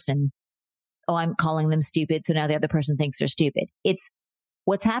other person. Oh, I'm calling them stupid, so now the other person thinks they're stupid. It's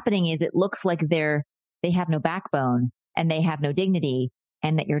what's happening is it looks like they have no backbone and they have no dignity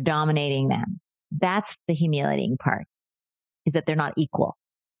and that you're dominating them. That's the humiliating part, is that they're not equal.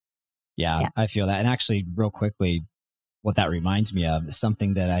 Yeah, I feel that. And actually, real quickly, what that reminds me of is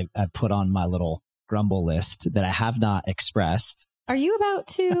something that I put on my little grumble list that I have not expressed. Are you about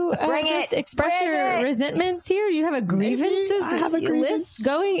to express your resentments here? You have a grievances list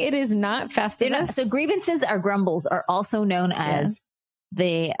going? It is not Festivus. So grievances or grumbles are also known as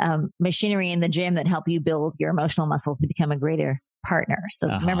the machinery in the gym that help you build your emotional muscles to become a greater partner. So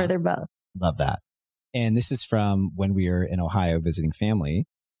remember, they're both. Love that. And this is from when we were in Ohio visiting family.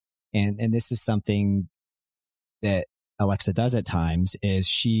 And this is something that Alexa does at times is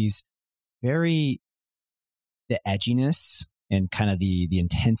she's the edginess and kind of the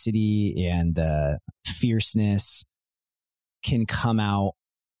intensity and the fierceness can come out.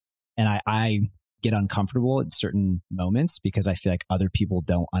 And I get uncomfortable at certain moments because I feel like other people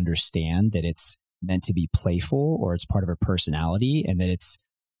don't understand that it's meant to be playful or it's part of her personality and that it's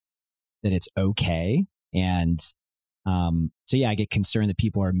okay. And so yeah, I get concerned that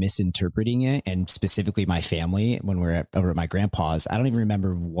people are misinterpreting it, and specifically my family when we're over at my grandpa's. I don't even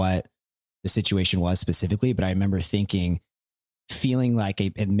remember what the situation was specifically, but I remember feeling like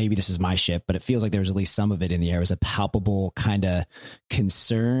and maybe this is my shit, but it feels like there was at least some of it in the air. It was a palpable kind of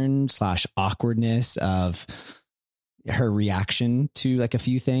concern / awkwardness of her reaction to like a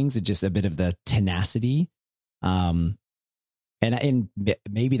few things, and just a bit of the tenacity. And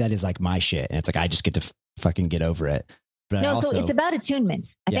maybe that is like my shit, and it's like I just get to fucking get over it. But so it's about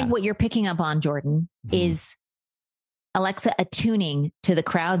attunement. I think what you're picking up on, Jordan, is Alexa attuning to the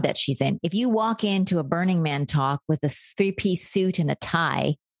crowd that she's in. If you walk into a Burning Man talk with a 3-piece suit and a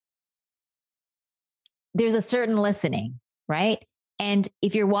tie, there's a certain listening, right? And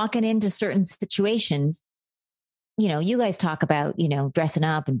if you're walking into certain situations, you guys talk about, dressing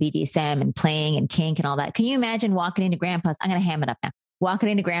up and BDSM and playing and kink and all that. Can you imagine walking into Grandpa's? I'm going to ham it up now. Walking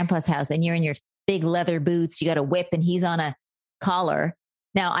into Grandpa's house and you're in your big leather boots, you got a whip and he's on a collar.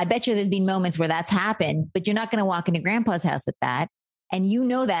 Now, I bet you there's been moments where that's happened, but you're not going to walk into Grandpa's house with that. And you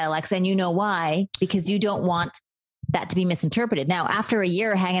know that, Alexa, and you know why, because you don't want that to be misinterpreted. Now, after a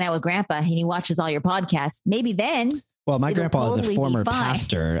year hanging out with Grandpa and he watches all your podcasts, maybe then. Well, my grandpa is a former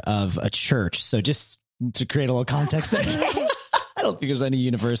pastor of a church. So just to create a little context there. I don't think there's any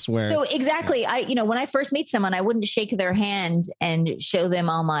universe where. So exactly. When I first meet someone, I wouldn't shake their hand and show them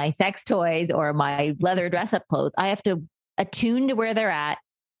all my sex toys or my leather dress up clothes. I have to attune to where they're at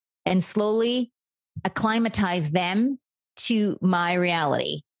and slowly acclimatize them to my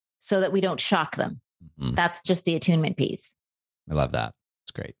reality so that we don't shock them. Mm-hmm. That's just the attunement piece. I love that.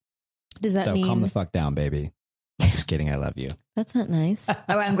 It's great. Does that mean? Calm the fuck down, baby. Just kidding. I love you. That's not nice.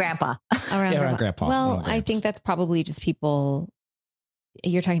 Around Grandpa. Around Grandpa. Well, I think that's probably just people.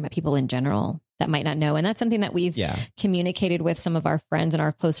 You're talking about people in general that might not know. And that's something that we've communicated with some of our friends and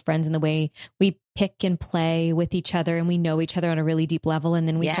our close friends in the way we pick and play with each other and we know each other on a really deep level. And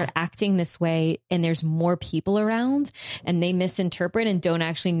then we start acting this way and there's more people around and they misinterpret and don't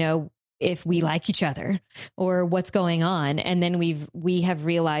actually know if we like each other or what's going on. And then we have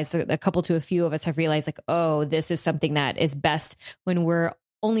realized, a few of us have realized like, oh, this is something that is best when we're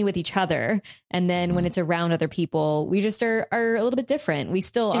only with each other. And then when it's around other people, we just are a little bit different. We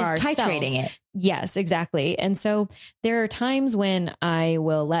still are titrating it. Yes, exactly. And so there are times when I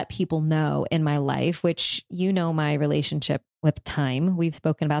will let people know in my life, which, you know, my relationship with time, we've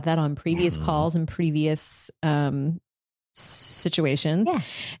spoken about that on previous calls and previous, situations. Yeah.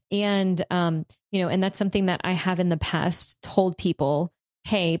 And, you know, and that's something that I have in the past told people,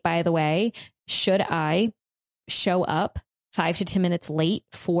 hey, by the way, should I show up 5 to 10 minutes late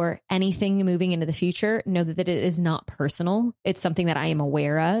for anything moving into the future, know that it is not personal. It's something that I am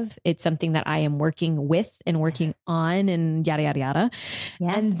aware of. It's something that I am working with and working on and yada, yada, yada.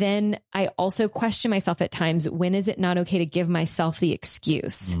 Yeah. And then I also question myself at times, when is it not okay to give myself the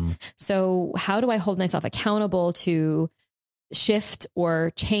excuse? So how do I hold myself accountable to shift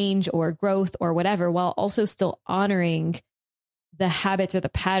or change or growth or whatever, while also still honoring the habits or the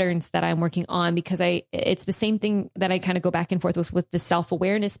patterns that I'm working on? Because it's the same thing that I kind of go back and forth with the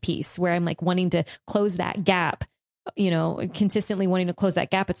self-awareness piece, where I'm like wanting to close that gap, you know, consistently wanting to close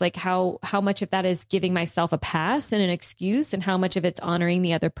that gap. It's like how much of that is giving myself a pass and an excuse, and how much of it's honoring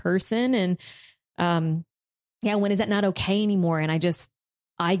the other person. And, when is that not okay anymore? And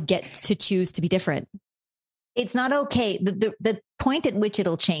I get to choose to be different. It's not okay. The point at which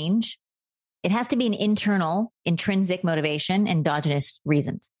it'll change, it has to be an internal, intrinsic motivation, endogenous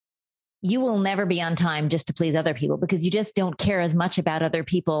reasons. You will never be on time just to please other people, because you just don't care as much about other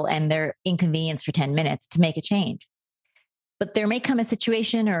people and their inconvenience for 10 minutes to make a change. But there may come a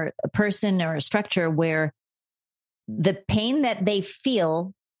situation or a person or a structure where the pain that they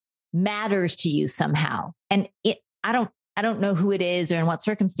feel matters to you somehow. And I don't know who it is or in what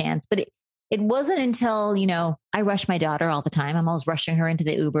circumstance, but it wasn't until, you know, I rush my daughter all the time. I'm always rushing her into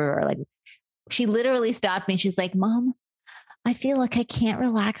the Uber, or like, she literally stopped me. She's like, Mom, I feel like I can't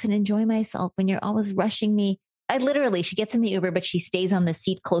relax and enjoy myself when you're always rushing me. She gets in the Uber, but she stays on the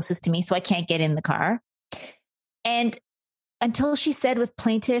seat closest to me, so I can't get in the car. And until she said with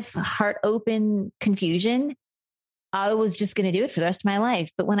plaintive, heart open confusion, I was just going to do it for the rest of my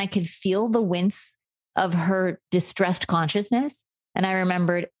life. But when I could feel the wince of her distressed consciousness, and I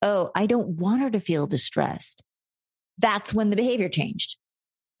remembered, oh, I don't want her to feel distressed, that's when the behavior changed.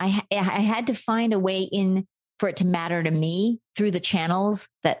 I had to find a way in for it to matter to me through the channels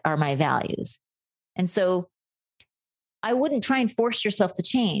that are my values. And so I wouldn't try and force yourself to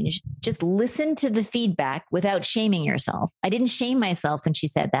change. Just listen to the feedback without shaming yourself. I didn't shame myself when she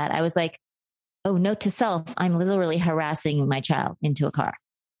said that. I was like, oh, note to self, I'm literally harassing my child into a car.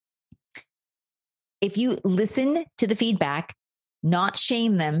 If you listen to the feedback, not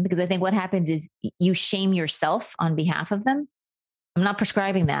shame them, because I think what happens is you shame yourself on behalf of them. I'm not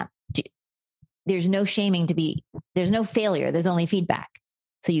prescribing that. There's no shaming there's no failure. There's only feedback.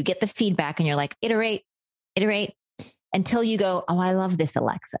 So you get the feedback and you're like, iterate until you go, oh, I love this,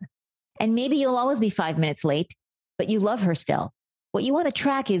 Alexa. And maybe you'll always be 5 minutes late, but you love her still. What you want to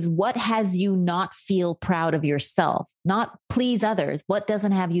track is what has you not feel proud of yourself, not please others. What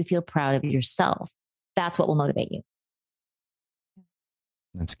doesn't have you feel proud of yourself? That's what will motivate you.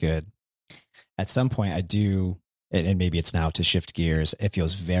 That's good. At some point I do, and maybe it's now to shift gears, it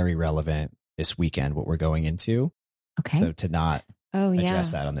feels very relevant this weekend, what we're going into. Okay. So to not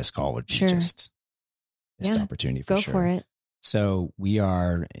address that on this call would be just missed opportunity for sure. Go for it. So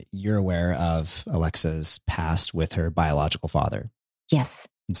you're aware of Alexa's past with her biological father. Yes.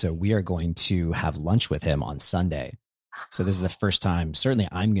 And so we are going to have lunch with him on Sunday. So this is the first time, certainly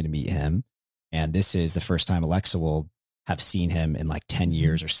I'm going to meet him. And this is the first time Alexa will have seen him in like 10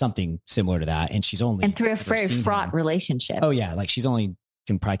 years or something similar to that. And she's only... And through a very fraught relationship. Oh yeah. Like she's only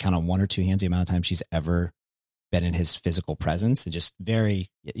can probably count on 1 or 2 hands the amount of time she's ever been in his physical presence, and just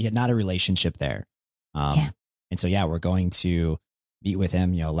not a relationship there. And so, we're going to meet with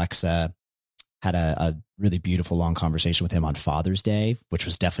him. You know, Alexa had a really beautiful long conversation with him on Father's Day, which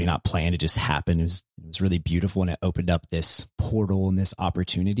was definitely not planned. It just happened. It was really beautiful, and it opened up this portal and this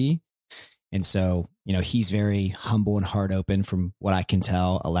opportunity. And so, you know, he's very humble and heart open from what I can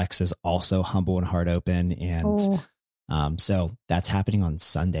tell. Alexa's also humble and heart open. And so that's happening on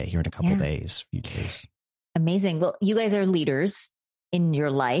Sunday here in a few days. Amazing. Well, you guys are leaders in your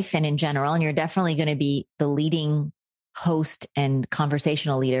life and in general, and you're definitely going to be the leading host and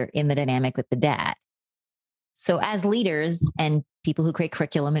conversational leader in the dynamic with the dad. So as leaders and people who create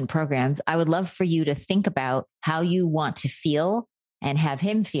curriculum and programs, I would love for you to think about how you want to feel and have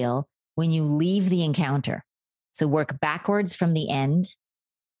him feel when you leave the encounter. So work backwards from the end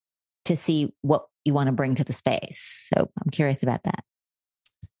to see what you want to bring to the space. So I'm curious about that.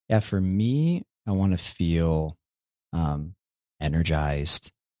 Yeah, for me, I want to feel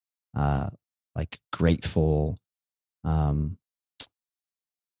energized, like grateful,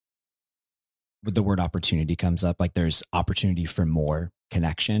 the word opportunity comes up. Like there's opportunity for more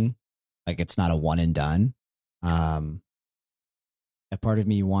connection. Like it's not a one and done. A part of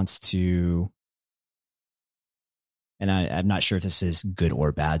me wants to, and I'm not sure if this is good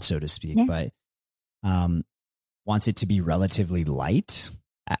or bad, so to speak, but wants it to be relatively light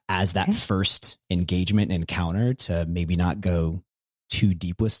as that first engagement encounter, to maybe not go too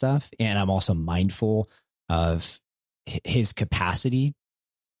deep with stuff. And I'm also mindful of his capacity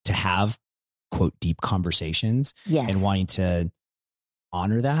to have, quote, deep conversations, and wanting to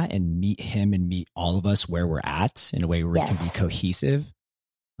honor that and meet him and meet all of us where we're at in a way where we can be cohesive.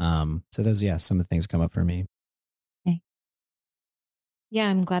 So those, some of the things come up for me. Okay. Yeah,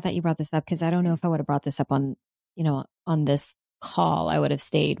 I'm glad that you brought this up, because I don't know if I would have brought this up on this call. I would have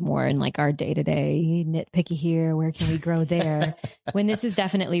stayed more in like our day-to-day nitpicky here. Where can we grow there? When this is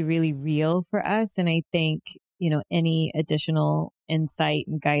definitely really real for us. And I think, any additional insight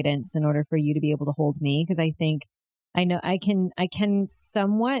and guidance in order for you to be able to hold me. Because I think I know I can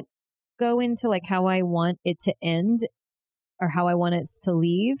somewhat go into like how I want it to end or how I want it to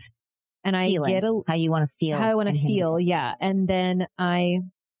leave. And I get how you want to feel. How I want to feel. Yeah. And then I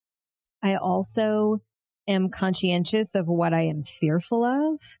also am conscientious of what I am fearful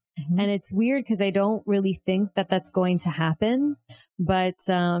of. Mm-hmm. And it's weird because I don't really think that that's going to happen, but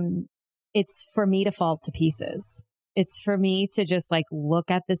it's for me to fall to pieces. It's for me to just like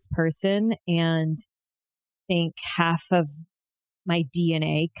look at this person and think half of my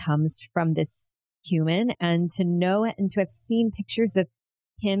DNA comes from this human, and to know and to have seen pictures of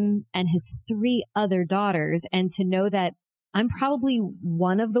him and his 3 other daughters, and to know that I'm probably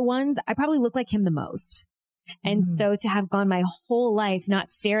one of the ones, I probably look like him the most. And so to have gone my whole life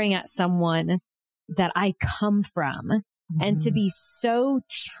not staring at someone that I come from, and to be so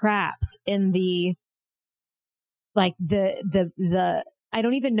trapped in the I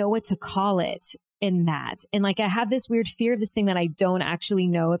don't even know what to call it in that. And like, I have this weird fear of this thing that I don't actually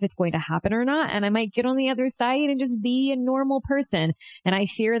know if it's going to happen or not. And I might get on the other side and just be a normal person. And I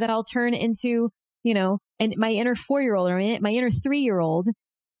fear that I'll turn into, and my inner 4-year-old or my inner 3-year-old,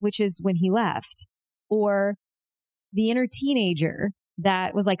 which is when he left, or the inner teenager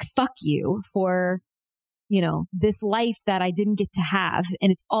that was like, fuck you for, this life that I didn't get to have, and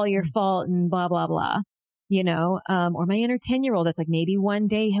it's all your fault and blah, blah, blah, or my inner 10-year-old that's like, maybe one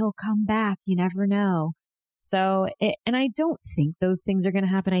day he'll come back. You never know. So, and I don't think those things are going to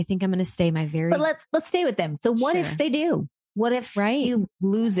happen. I think I'm going to stay But let's stay with them. So what if they do? What if you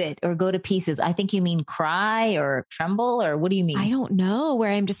lose it or go to pieces? I think you mean cry or tremble, or what do you mean? I don't know,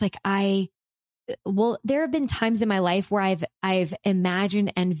 where I'm just like, there have been times in my life where I've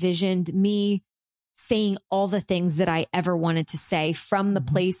imagined and visioned me saying all the things that I ever wanted to say from the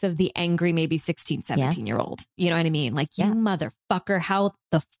place of the angry, maybe 16, 17-year-old. You know what I mean? Like, you motherfucker, how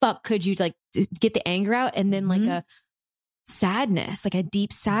the fuck could you like get the anger out? And then like a sadness, like a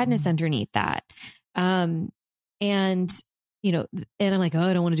deep sadness underneath that. And I'm like, oh,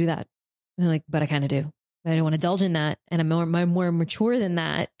 I don't want to do that. And I'm like, but I kind of do. But I don't want to indulge in that. And I'm more mature than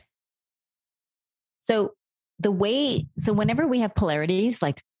that. So whenever we have polarities,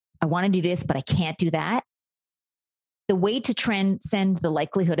 like I want to do this, but I can't do that, the way to transcend the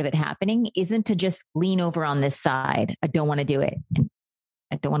likelihood of it happening isn't to just lean over on this side. I don't want to do it. And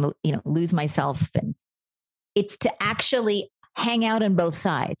I don't want to, lose myself. And it's to actually hang out on both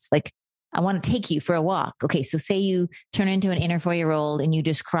sides. Like, I want to take you for a walk. Okay. So say you turn into an inner 4-year-old and you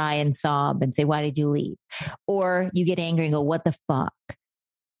just cry and sob and say, why did you leave? Or you get angry and go, what the fuck?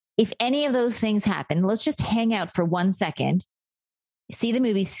 If any of those things happen, let's just hang out for 1 second, see the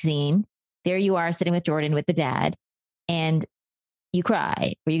movie scene. There you are sitting with Jordan, with the dad, and you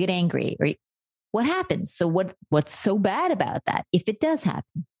cry or you get angry, or what happens? So what's so bad about that if it does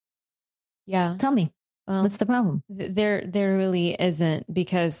happen? Yeah. Tell me, what's the problem? There really isn't,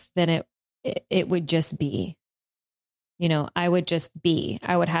 because then it would just be, I would just be,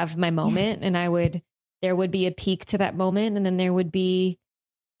 I would have my moment, and there would be a peak to that moment. And then there would be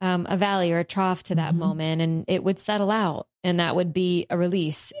a valley or a trough to that moment, and it would settle out, and that would be a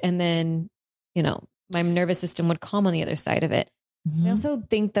release. And then, my nervous system would calm on the other side of it. I also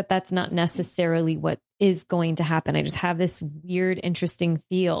think that that's not necessarily what is going to happen. I just have this weird, interesting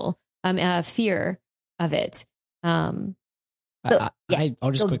fear of it. I'll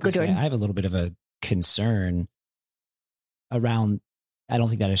just quickly say, I have a little bit of a concern around, I don't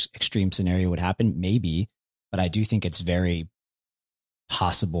think that extreme scenario would happen, maybe, but I do think it's very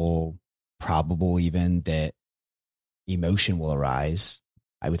possible, probable even, that emotion will arise.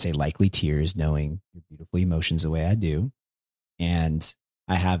 I would say likely tears, knowing your beautiful emotions the way I do. And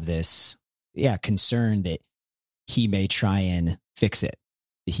I have this, concern that he may try and fix it.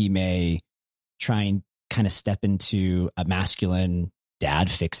 He may try and kind of step into a masculine dad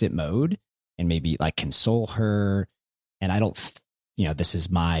fix it mode and maybe like console her. And I don't, this is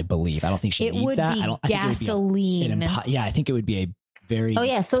my belief. I don't think she needs that. I gasoline. I think it would be a very,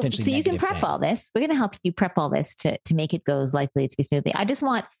 So you can prep all this. We're going to help you prep all this to make it go as likely to be smoothly. I just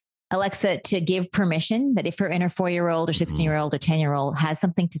want Alexa to give permission that if her inner 4-year-old or 16-year-old or 10-year-old has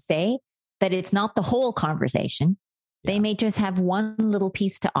something to say, that it's not the whole conversation. Yeah. They may just have one little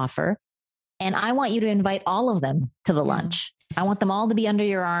piece to offer. And I want you to invite all of them to the lunch. I want them all to be under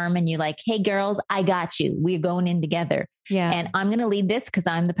your arm and you're like, hey girls, I got you. We're going in together. Yeah. And I'm going to lead this because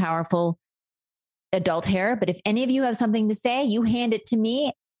I'm the powerful adult here. But if any of you have something to say, you hand it to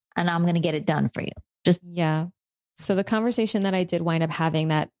me and I'm going to get it done for you. So the conversation that I did wind up having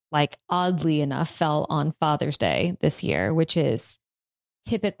that, like, oddly enough, fell on Father's Day this year, which is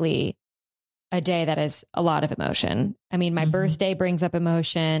typically a day that is a lot of emotion. I mean, my birthday brings up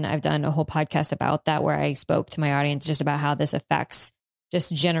emotion. I've done a whole podcast about that where I spoke to my audience just about how this affects,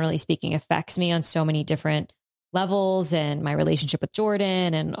 just generally speaking, affects me on so many different levels and my relationship with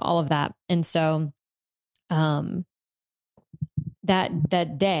Jordan and all of that. And so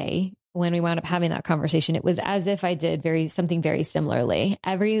that day when we wound up having that conversation, it was as if I did something very similarly.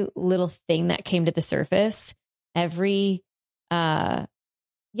 Every little thing that came to the surface,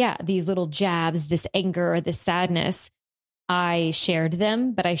 these little jabs, this anger, this sadness, I shared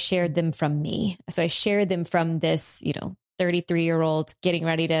them, but I shared them from me. So I shared them from this, 33-year-old getting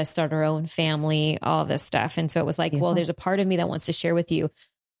ready to start her own family, all of this stuff. And so it was like, well, there's a part of me that wants to share with you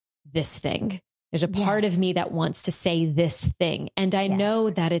this thing. There's a part of me that wants to say this thing. And I know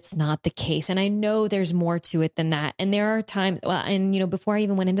that it's not the case. And I know there's more to it than that. And there are times, before I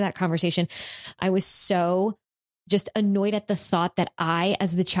even went into that conversation, I was so just annoyed at the thought that I,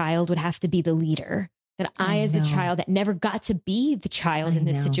 as the child, would have to be the leader. That I as the child that never got to be the child in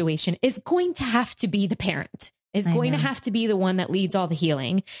this situation, is going to have to be the parent, is going to have to be the one that leads all the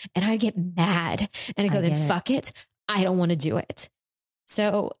healing. And I'd get mad and I'd go, then fuck it. I don't want to do it.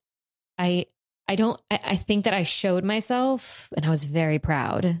 So I think that I showed myself, and I was very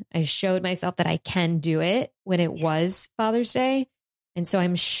proud. I showed myself that I can do it when it was Father's Day. And so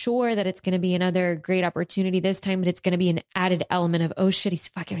I'm sure that it's going to be another great opportunity this time, but it's going to be an added element of, oh shit,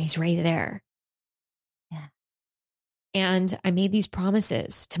 he's right there. Yeah. And I made these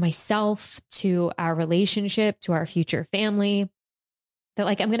promises to myself, to our relationship, to our future family, that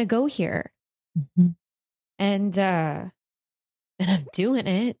like, I'm going to go here. And I'm doing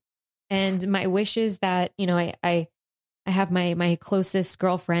it. And my wish is that, I have my closest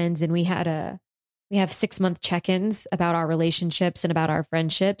girlfriends, and we have 6-month check-ins about our relationships and about our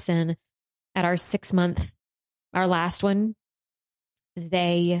friendships. And at our 6-month, our last one,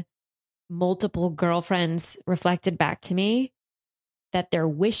 multiple girlfriends reflected back to me that their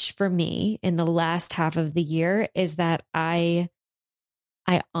wish for me in the last half of the year is that I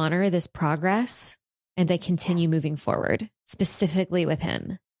honor this progress and I continue moving forward, specifically with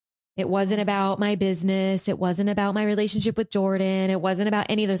him. It wasn't about my business. It wasn't about my relationship with Jordan. It wasn't about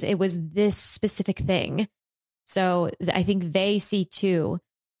any of those. It was this specific thing. So I think they see too,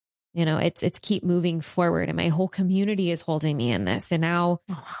 it's keep moving forward, and my whole community is holding me in this. And now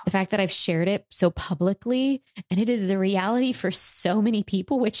the fact that I've shared it so publicly, and it is the reality for so many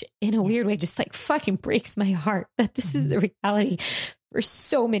people, which in a weird way, just like fucking breaks my heart that this is the reality for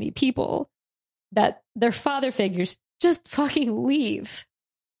so many people, that their father figures just fucking leave.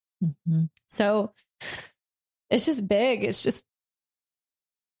 So it's just big. It's just,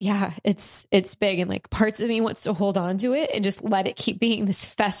 it's big. And like parts of me wants to hold on to it and just let it keep being this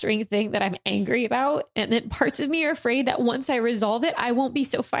festering thing that I'm angry about. And then parts of me are afraid that once I resolve it, I won't be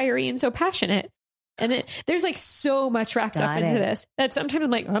so fiery and so passionate. And then there's like so much wrapped up into this that sometimes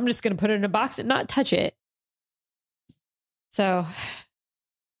I'm like, I'm just going to put it in a box and not touch it. So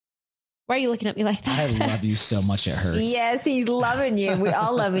why are you looking at me like that? I love you so much. It hurts. Yes, he's loving you. We're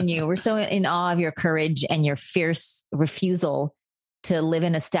all loving you. We're so in awe of your courage and your fierce refusal to live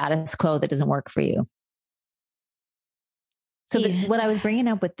in a status quo that doesn't work for you. So what I was bringing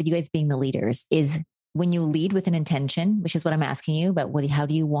up with you guys being the leaders is when you lead with an intention, which is what I'm asking you about, how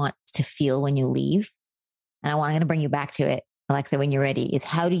do you want to feel when you leave? And I'm going to bring you back to it, Alexa, when you're ready, is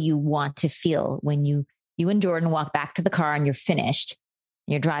how do you want to feel when you and Jordan walk back to the car and you're finished,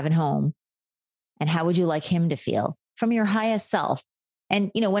 and you're driving home? And how would you like him to feel from your highest self? And,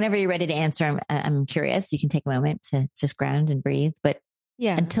 whenever you're ready to answer, I'm curious, you can take a moment to just ground and breathe. But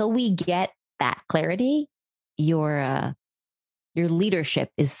until we get that clarity, your leadership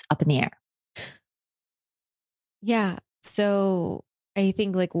is up in the air. Yeah. So I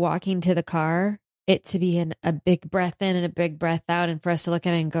think like walking to the car, it to be a big breath in and a big breath out, and for us to look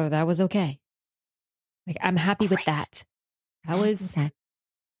at it and go, that was okay. Like, I'm happy with that. That was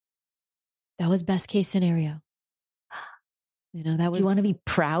best case scenario. You know, that was. Do you want to be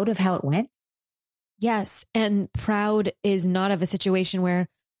proud of how it went? Yes. And proud is not of a situation where,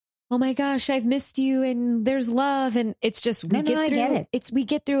 oh my gosh, I've missed you and there's love. And it's just, we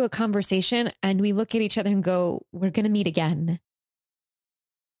get through a conversation and we look at each other and go, we're going to meet again.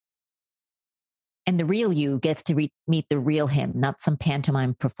 And the real you gets to meet the real him, not some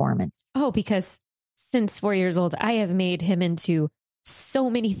pantomime performance. Oh, because since 4 years old, I have made him into so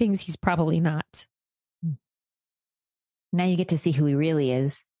many things he's probably not. Now you get to see who he really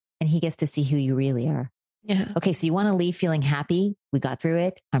is, and he gets to see who you really are. Yeah. Okay. So you want to leave feeling happy. We got through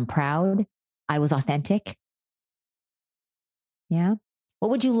it. I'm proud. I was authentic. Yeah.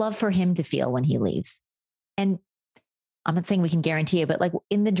 What would you love for him to feel when he leaves? And I'm not saying we can guarantee it, but like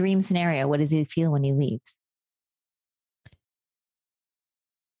in the dream scenario, what does he feel when he leaves?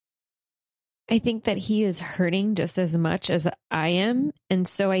 I think that he is hurting just as much as I am. And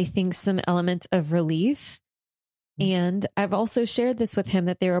so I think some element of relief. And I've also shared this with him,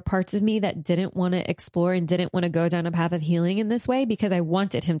 that there are parts of me that didn't want to explore and didn't want to go down a path of healing in this way, because I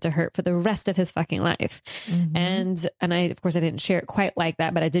wanted him to hurt for the rest of his fucking life. Mm-hmm. And I, of course, I didn't share it quite like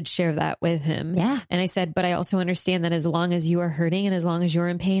that, but I did share that with him. Yeah. And I said, but I also understand that as long as you are hurting and as long as you're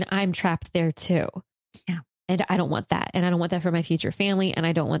in pain, I'm trapped there too. Yeah. And I don't want that. And I don't want that for my future family. And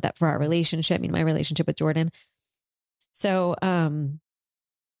I don't want that for our relationship. I mean, my relationship with Jordan. So,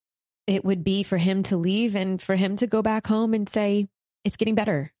 it would be for him to leave and for him to go back home and say, it's getting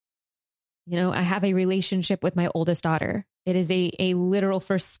better. You know, I have a relationship with my oldest daughter. It is a literal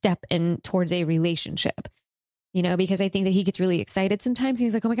first step in towards a relationship, you know, because I think that he gets really excited sometimes.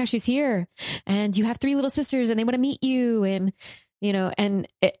 He's like, oh my gosh, she's here. And you have 3 little sisters and they want to meet you. And, you know, and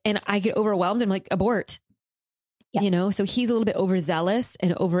I get overwhelmed. I'm like, abort, you know, so he's a little bit overzealous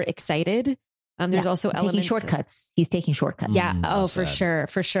and overexcited. There's also elements taking shortcuts. He's taking shortcuts. Yeah. Oh, for sure.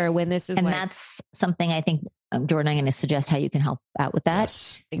 For sure. When this is, and that's something I think, Jordan, I'm going to suggest how you can help out with that.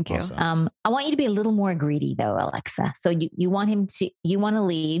 Yes. Thank you. Awesome. I want you to be a little more greedy though, Alexa. So you want him to, you want to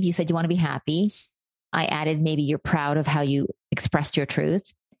leave. You said you want to be happy. I added, maybe you're proud of how you expressed your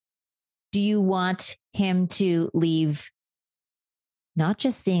truth. Do you want him to leave, not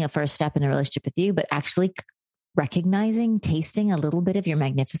just seeing a first step in a relationship with you, but actually recognizing, tasting a little bit of your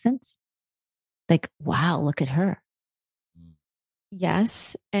magnificence? Like, wow, look at her.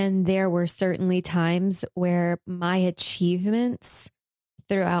 Yes. And there were certainly times where my achievements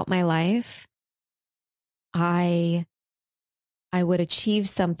throughout my life, I would achieve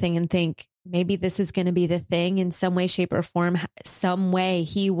something and think, maybe this is going to be the thing in some way, shape, or form. Some way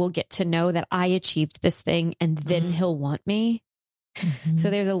he will get to know that I achieved this thing and then he'll want me. Mm-hmm. So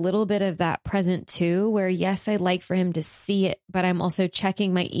there's a little bit of that present too, where yes, I'd like for him to see it, but I'm also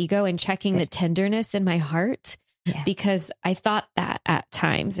checking my ego and checking the tenderness in my heart, because I thought that at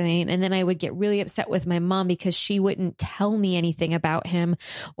times. And then I would get really upset with my mom because she wouldn't tell me anything about him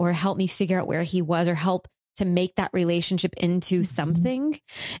or help me figure out where he was or help to make that relationship into something.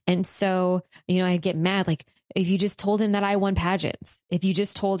 And so, you know, I'd get mad. Like, if you just told him that I won pageants, if you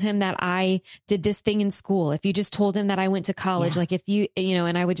just told him that I did this thing in school, if you just told him that I went to college, like if you know,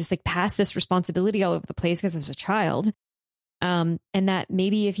 and I would just like pass this responsibility all over the place because I was a child. And that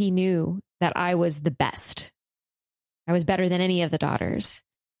maybe if he knew that I was the best, I was better than any of the daughters,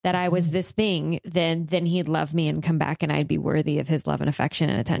 that I was this thing, then he'd love me and come back and I'd be worthy of his love and affection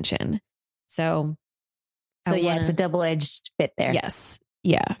and attention. So it's a double-edged bit there. Yes.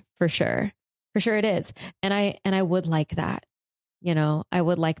 Yeah, for sure. For sure it is. And I would like that, you know, I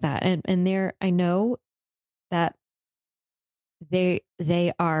would like that. And there, I know that they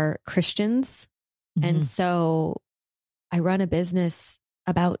are Christians. And so I run a business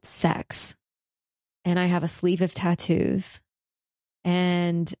about sex and I have a sleeve of tattoos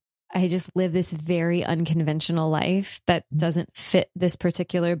and I just live this very unconventional life that doesn't fit this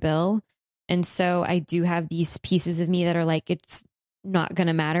particular bill. And so I do have these pieces of me that are like, it's not going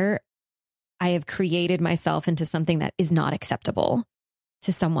to matter. I have created myself into something that is not acceptable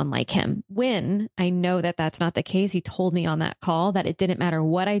to someone like him. When I know that that's not the case, he told me on that call that it didn't matter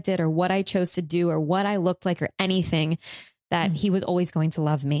what I did or what I chose to do or what I looked like or anything, that he was always going to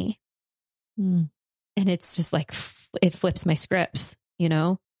love me. And it's just like, it flips my scripts, you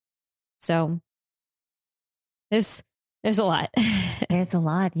know? So there's a lot. There's a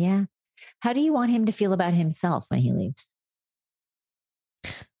lot. Yeah. How do you want him to feel about himself when he leaves?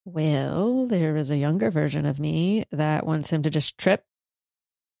 Well, there is a younger version of me that wants him to just trip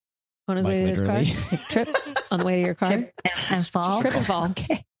on his way to his car. Like, trip on the way to your car. Trip and fall. Trip and fall.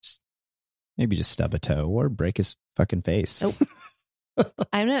 Okay. Maybe just stub a toe or break his fucking face. Nope.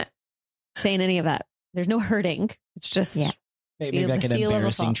 I'm not saying any of that. There's no hurting. It's just maybe like an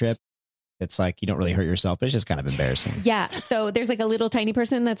embarrassing trip. It's like you don't really hurt yourself, but it's just kind of embarrassing. Yeah. So there's like a little tiny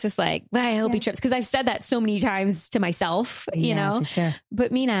person that's just like, I hope he trips. Because I've said that so many times to myself, you know. For sure.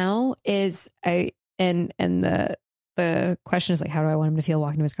 But me now is and the question is like, how do I want him to feel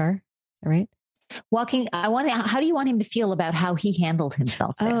walking to his car? Is that right? How do you want him to feel about how he handled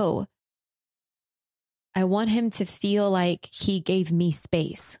himself there? Oh, I want him to feel like he gave me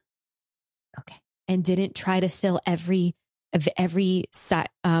space. Okay. And didn't try to fill every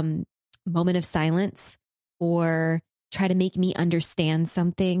moment of silence, or try to make me understand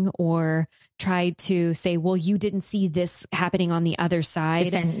something, or try to say, well, you didn't see this happening on the other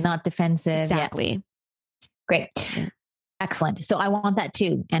side. Not defensive. Exactly. Yeah. Great. Yeah. Excellent. So I want that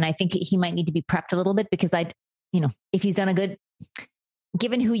too. And I think he might need to be prepped a little bit, because if he's done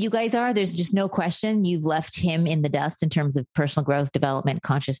given who you guys are, there's just no question you've left him in the dust in terms of personal growth, development,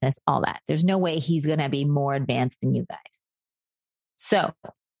 consciousness, all that. There's no way he's going to be more advanced than you guys. So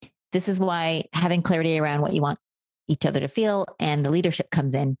this is why having clarity around what you want each other to feel and the leadership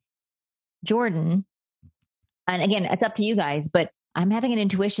comes in. Jordan, and again, it's up to you guys, but I'm having an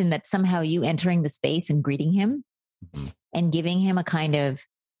intuition that somehow you entering the space and greeting him and giving him a kind of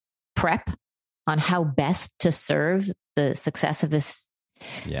prep on how best to serve the success of this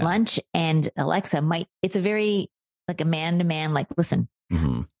lunch. And Alexa it's a very like a man to man, like, listen,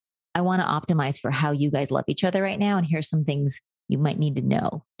 I want to optimize for how you guys love each other right now. And here's some things you might need to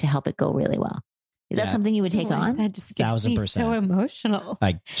know to help it go really well. Is that something you would take on? That just gets me so emotional.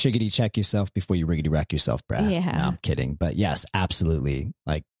 Like shiggity check yourself before you riggedy wreck yourself, Brad. Yeah. No, I'm kidding. But yes, absolutely.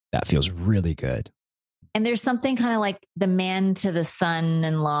 Like that feels really good. And there's something kind of like the man to the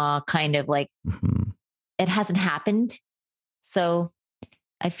son-in-law kind of like, it hasn't happened. So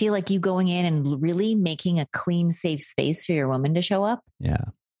I feel like you going in and really making a clean, safe space for your woman to show up. Yeah.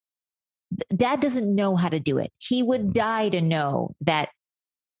 Dad doesn't know how to do it. He would die to know that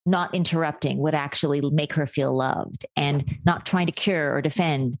not interrupting would actually make her feel loved, and not trying to cure or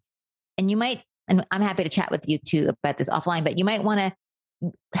defend. And and I'm happy to chat with you too about this offline, but you might want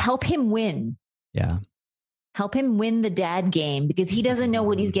to help him win. Yeah. Help him win the dad game, because he doesn't know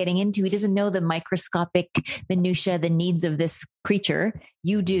what he's getting into. He doesn't know the microscopic minutia, the needs of this creature.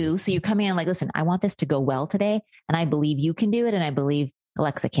 You do. So you're coming in like, listen, I want this to go well today. And I believe you can do it. And I believe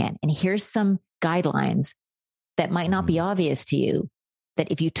Alexa can. And here's some guidelines that might not be obvious to you,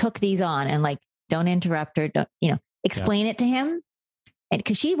 that if you took these on and like, don't interrupt her, explain it to him. And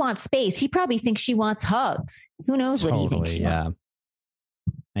because she wants space, he probably thinks she wants hugs. Who knows what he thinks she wants.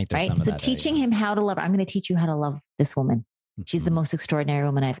 Right. So teaching him how to love her. I'm going to teach you how to love this woman. She's the most extraordinary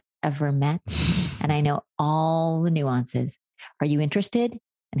woman I've ever met. And I know all the nuances. Are you interested?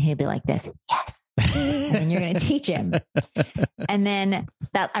 And he'll be like this. Yes. And then you're going to teach him. And then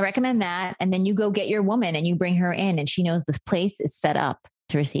I recommend that. And then you go get your woman and you bring her in, and she knows this place is set up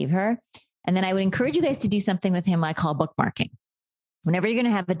to receive her. And then I would encourage you guys to do something with him I call bookmarking. Whenever you're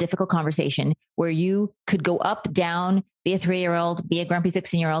going to have a difficult conversation where you could go up, down, be a 3-year-old, be a grumpy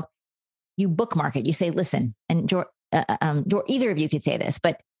 16-year-old, you bookmark it. You say, listen, and either of you could say this,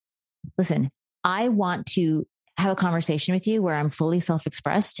 but listen, I want to have a conversation with you where I'm fully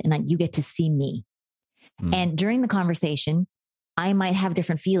self-expressed and you get to see me. And during the conversation, I might have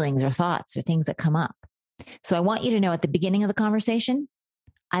different feelings or thoughts or things that come up. So I want you to know at the beginning of the conversation,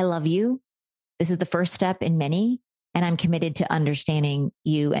 I love you. This is the first step in many. And I'm committed to understanding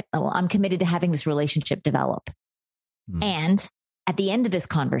you. I'm committed to having this relationship develop. And at the end of this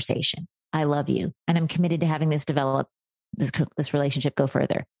conversation, I love you. And I'm committed to having this develop, this relationship go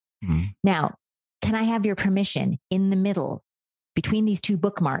further. Now, can I have your permission in the middle between these two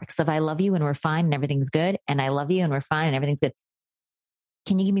bookmarks of I love you and we're fine and everything's good, and I love you and we're fine and everything's good?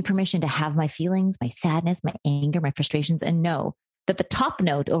 Can you give me permission to have my feelings, my sadness, my anger, my frustrations, and know that the top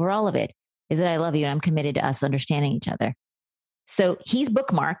note over all of it is that I love you and I'm committed to us understanding each other? So he's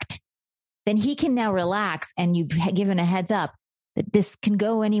bookmarked. Then he can now relax, and you've given a heads up that this can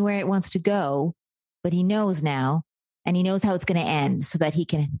go anywhere it wants to go, but he knows now, and he knows how it's going to end so that he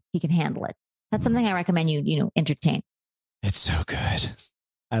can handle it. That's something I recommend you entertain. It's so good.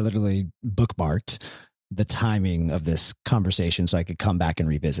 I literally bookmarked the timing of this conversation so I could come back and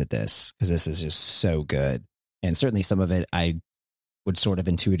revisit this, because this is just so good. And certainly some of it I would sort of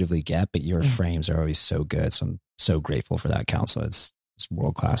intuitively get, but your frames are always so good. So I'm so grateful for that counsel. It's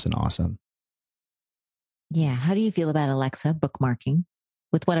world-class and awesome. Yeah. How do you feel about Alexa bookmarking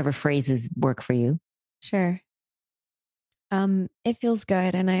with whatever phrases work for you? Sure. It feels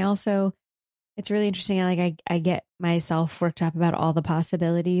good. And I also, it's really interesting. I get myself worked up about all the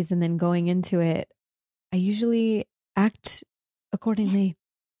possibilities, and then going into it, I usually act accordingly.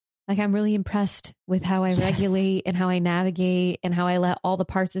 Like, I'm really impressed with how I regulate and how I navigate and how I let all the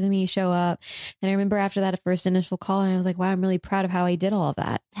parts of me show up. And I remember after that first initial call, and I was like, wow, I'm really proud of how I did all of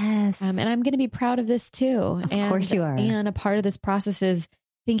that. Yes. And I'm going to be proud of this too. Of course you are. And a part of this process is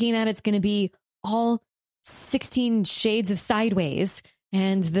thinking that it's going to be all 16 shades of sideways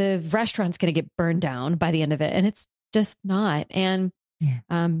and the restaurant's going to get burned down by the end of it. And it's just not. And,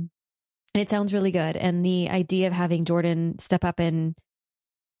 and it sounds really good. And the idea of having Jordan step up, and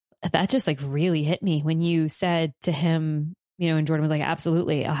that just like really hit me when you said to him, you know, and Jordan was like,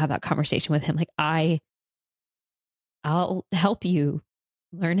 absolutely, I'll have that conversation with him. Like, I'll help you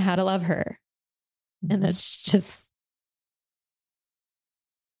learn how to love her. And that's just,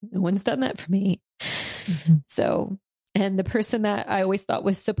 no one's done that for me. So, and the person that I always thought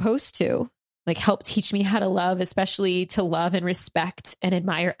was supposed to like help teach me how to love, especially to love and respect and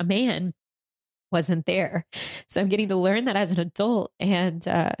admire a man, wasn't there. So I'm getting to learn that as an adult, and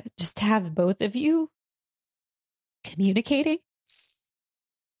just to have both of you communicating.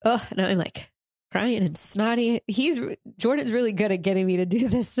 Oh, and I'm like crying and snotty. Jordan's really good at getting me to do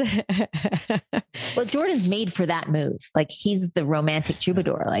this. Well, Jordan's made for that move. Like, he's the romantic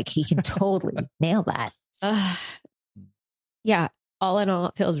troubadour. Like, he can totally nail that. Yeah. All in all,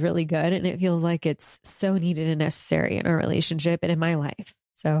 it feels really good. And it feels like it's so needed and necessary in our relationship and in my life.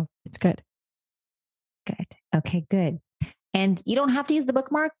 So it's good. Good. Okay, good. And you don't have to use the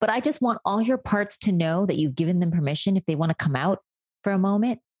bookmark, but I just want all your parts to know that you've given them permission if they want to come out for a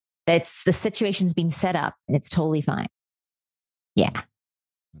moment, that's the situation's being set up and it's totally fine. Yeah.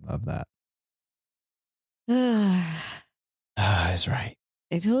 I love that. That's right.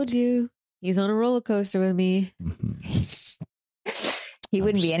 I told you he's on a roller coaster with me. He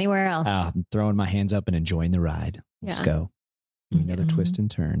wouldn't be anywhere else. I'm throwing my hands up and enjoying the ride. Let's go. Another twist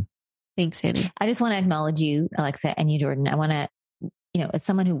and turn. Thanks, Annie. I just want to acknowledge you, Alexa, and you, Jordan. I want to, as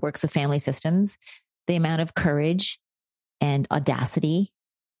someone who works with family systems, the amount of courage and audacity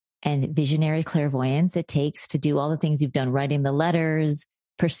and visionary clairvoyance it takes to do all the things you've done, writing the letters,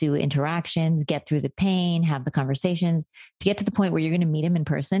 pursue interactions, get through the pain, have the conversations, to get to the point where you're going to meet him in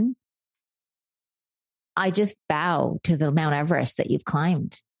person. I just bow to the Mount Everest that you've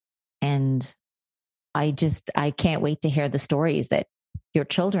climbed. And I can't wait to hear the stories that your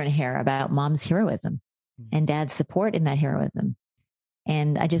children hear about mom's heroism and dad's support in that heroism.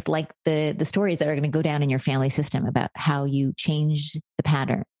 And I just like the stories that are going to go down in your family system about how you changed the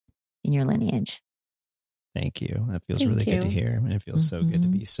pattern in your lineage. Thank you. That feels really good to hear. And it feels so good to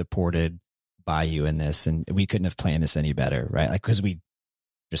be supported by you in this. And we couldn't have planned this any better, right? Like, because we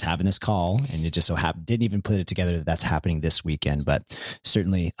just having this call and it just so happened, didn't even put it together that that's happening this weekend, but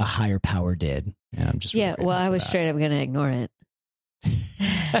certainly a higher power did. And I'm just, really well, I was straight up going to ignore it.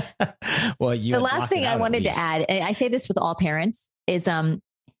 Well, the last thing I wanted to add, and I say this with all parents, is, and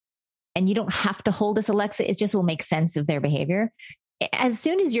you don't have to hold this, Alexa, it just will make sense of their behavior. As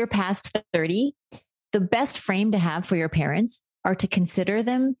soon as you're past 30, the best frame to have for your parents are to consider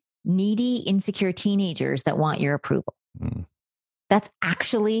them needy, insecure teenagers that want your approval. That's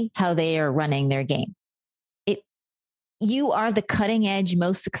actually how they are running their game. You are the cutting edge,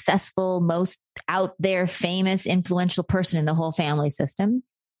 most successful, most out there, famous, influential person in the whole family system.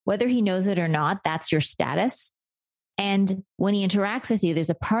 Whether he knows it or not, that's your status. And when he interacts with you,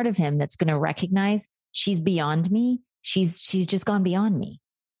 there's a part of him that's going to recognize she's beyond me. She's just gone beyond me.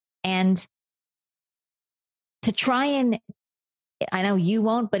 And to try and, I know you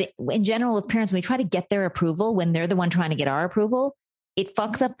won't, but in general with parents, when we try to get their approval when they're the one trying to get our approval, it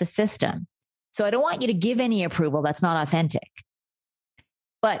fucks up the system. So I don't want you to give any approval that's not authentic.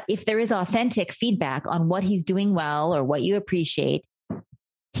 But if there is authentic feedback on what he's doing well or what you appreciate,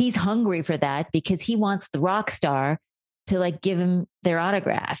 he's hungry for that because he wants the rock star to like give him their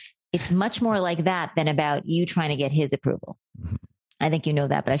autograph. It's much more like that than about you trying to get his approval. I think you know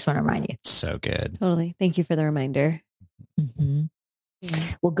that, but I just want to remind you. So good. Totally. Thank you for the reminder.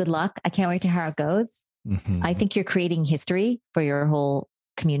 Well, good luck. I can't wait to hear how it goes. I think you're creating history for your whole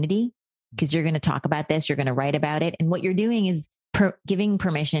community because you're going to talk about this. You're going to write about it. And what you're doing is giving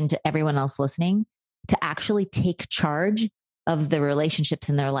permission to everyone else listening to actually take charge of the relationships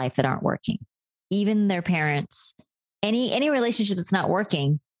in their life that aren't working. Even their parents, any relationship that's not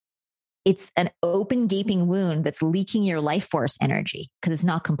working, it's an open gaping wound that's leaking your life force energy because it's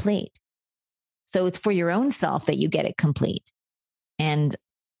not complete. So it's for your own self that you get it complete. And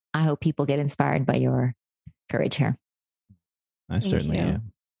I hope people get inspired by your courage here. I certainly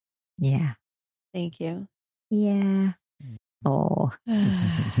am. Yeah. Thank you. Yeah. Oh.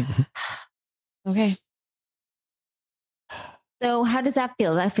 Okay. So how does that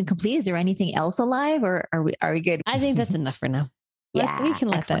feel? Does that feel complete? Is there anything else alive or are we good? I think that's enough for now. Yeah. We can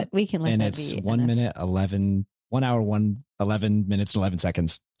let excellent. that. We can let And that it's be 1 minute, 11 minutes and 11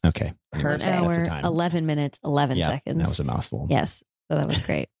 seconds. Okay. An Anyways, hour, that's the time. 11 minutes, 11 seconds. That was a mouthful. Yes. So that was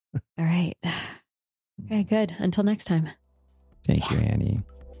great. All right. Okay, good. Until next time. Thank you, Annie.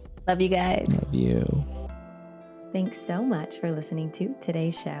 Love you guys. Love you. Thanks so much for listening to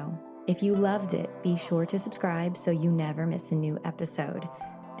today's show. If you loved it, be sure to subscribe so you never miss a new episode.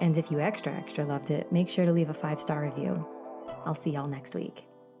 And if you extra loved it, make sure to leave a 5-star review. I'll see y'all next week.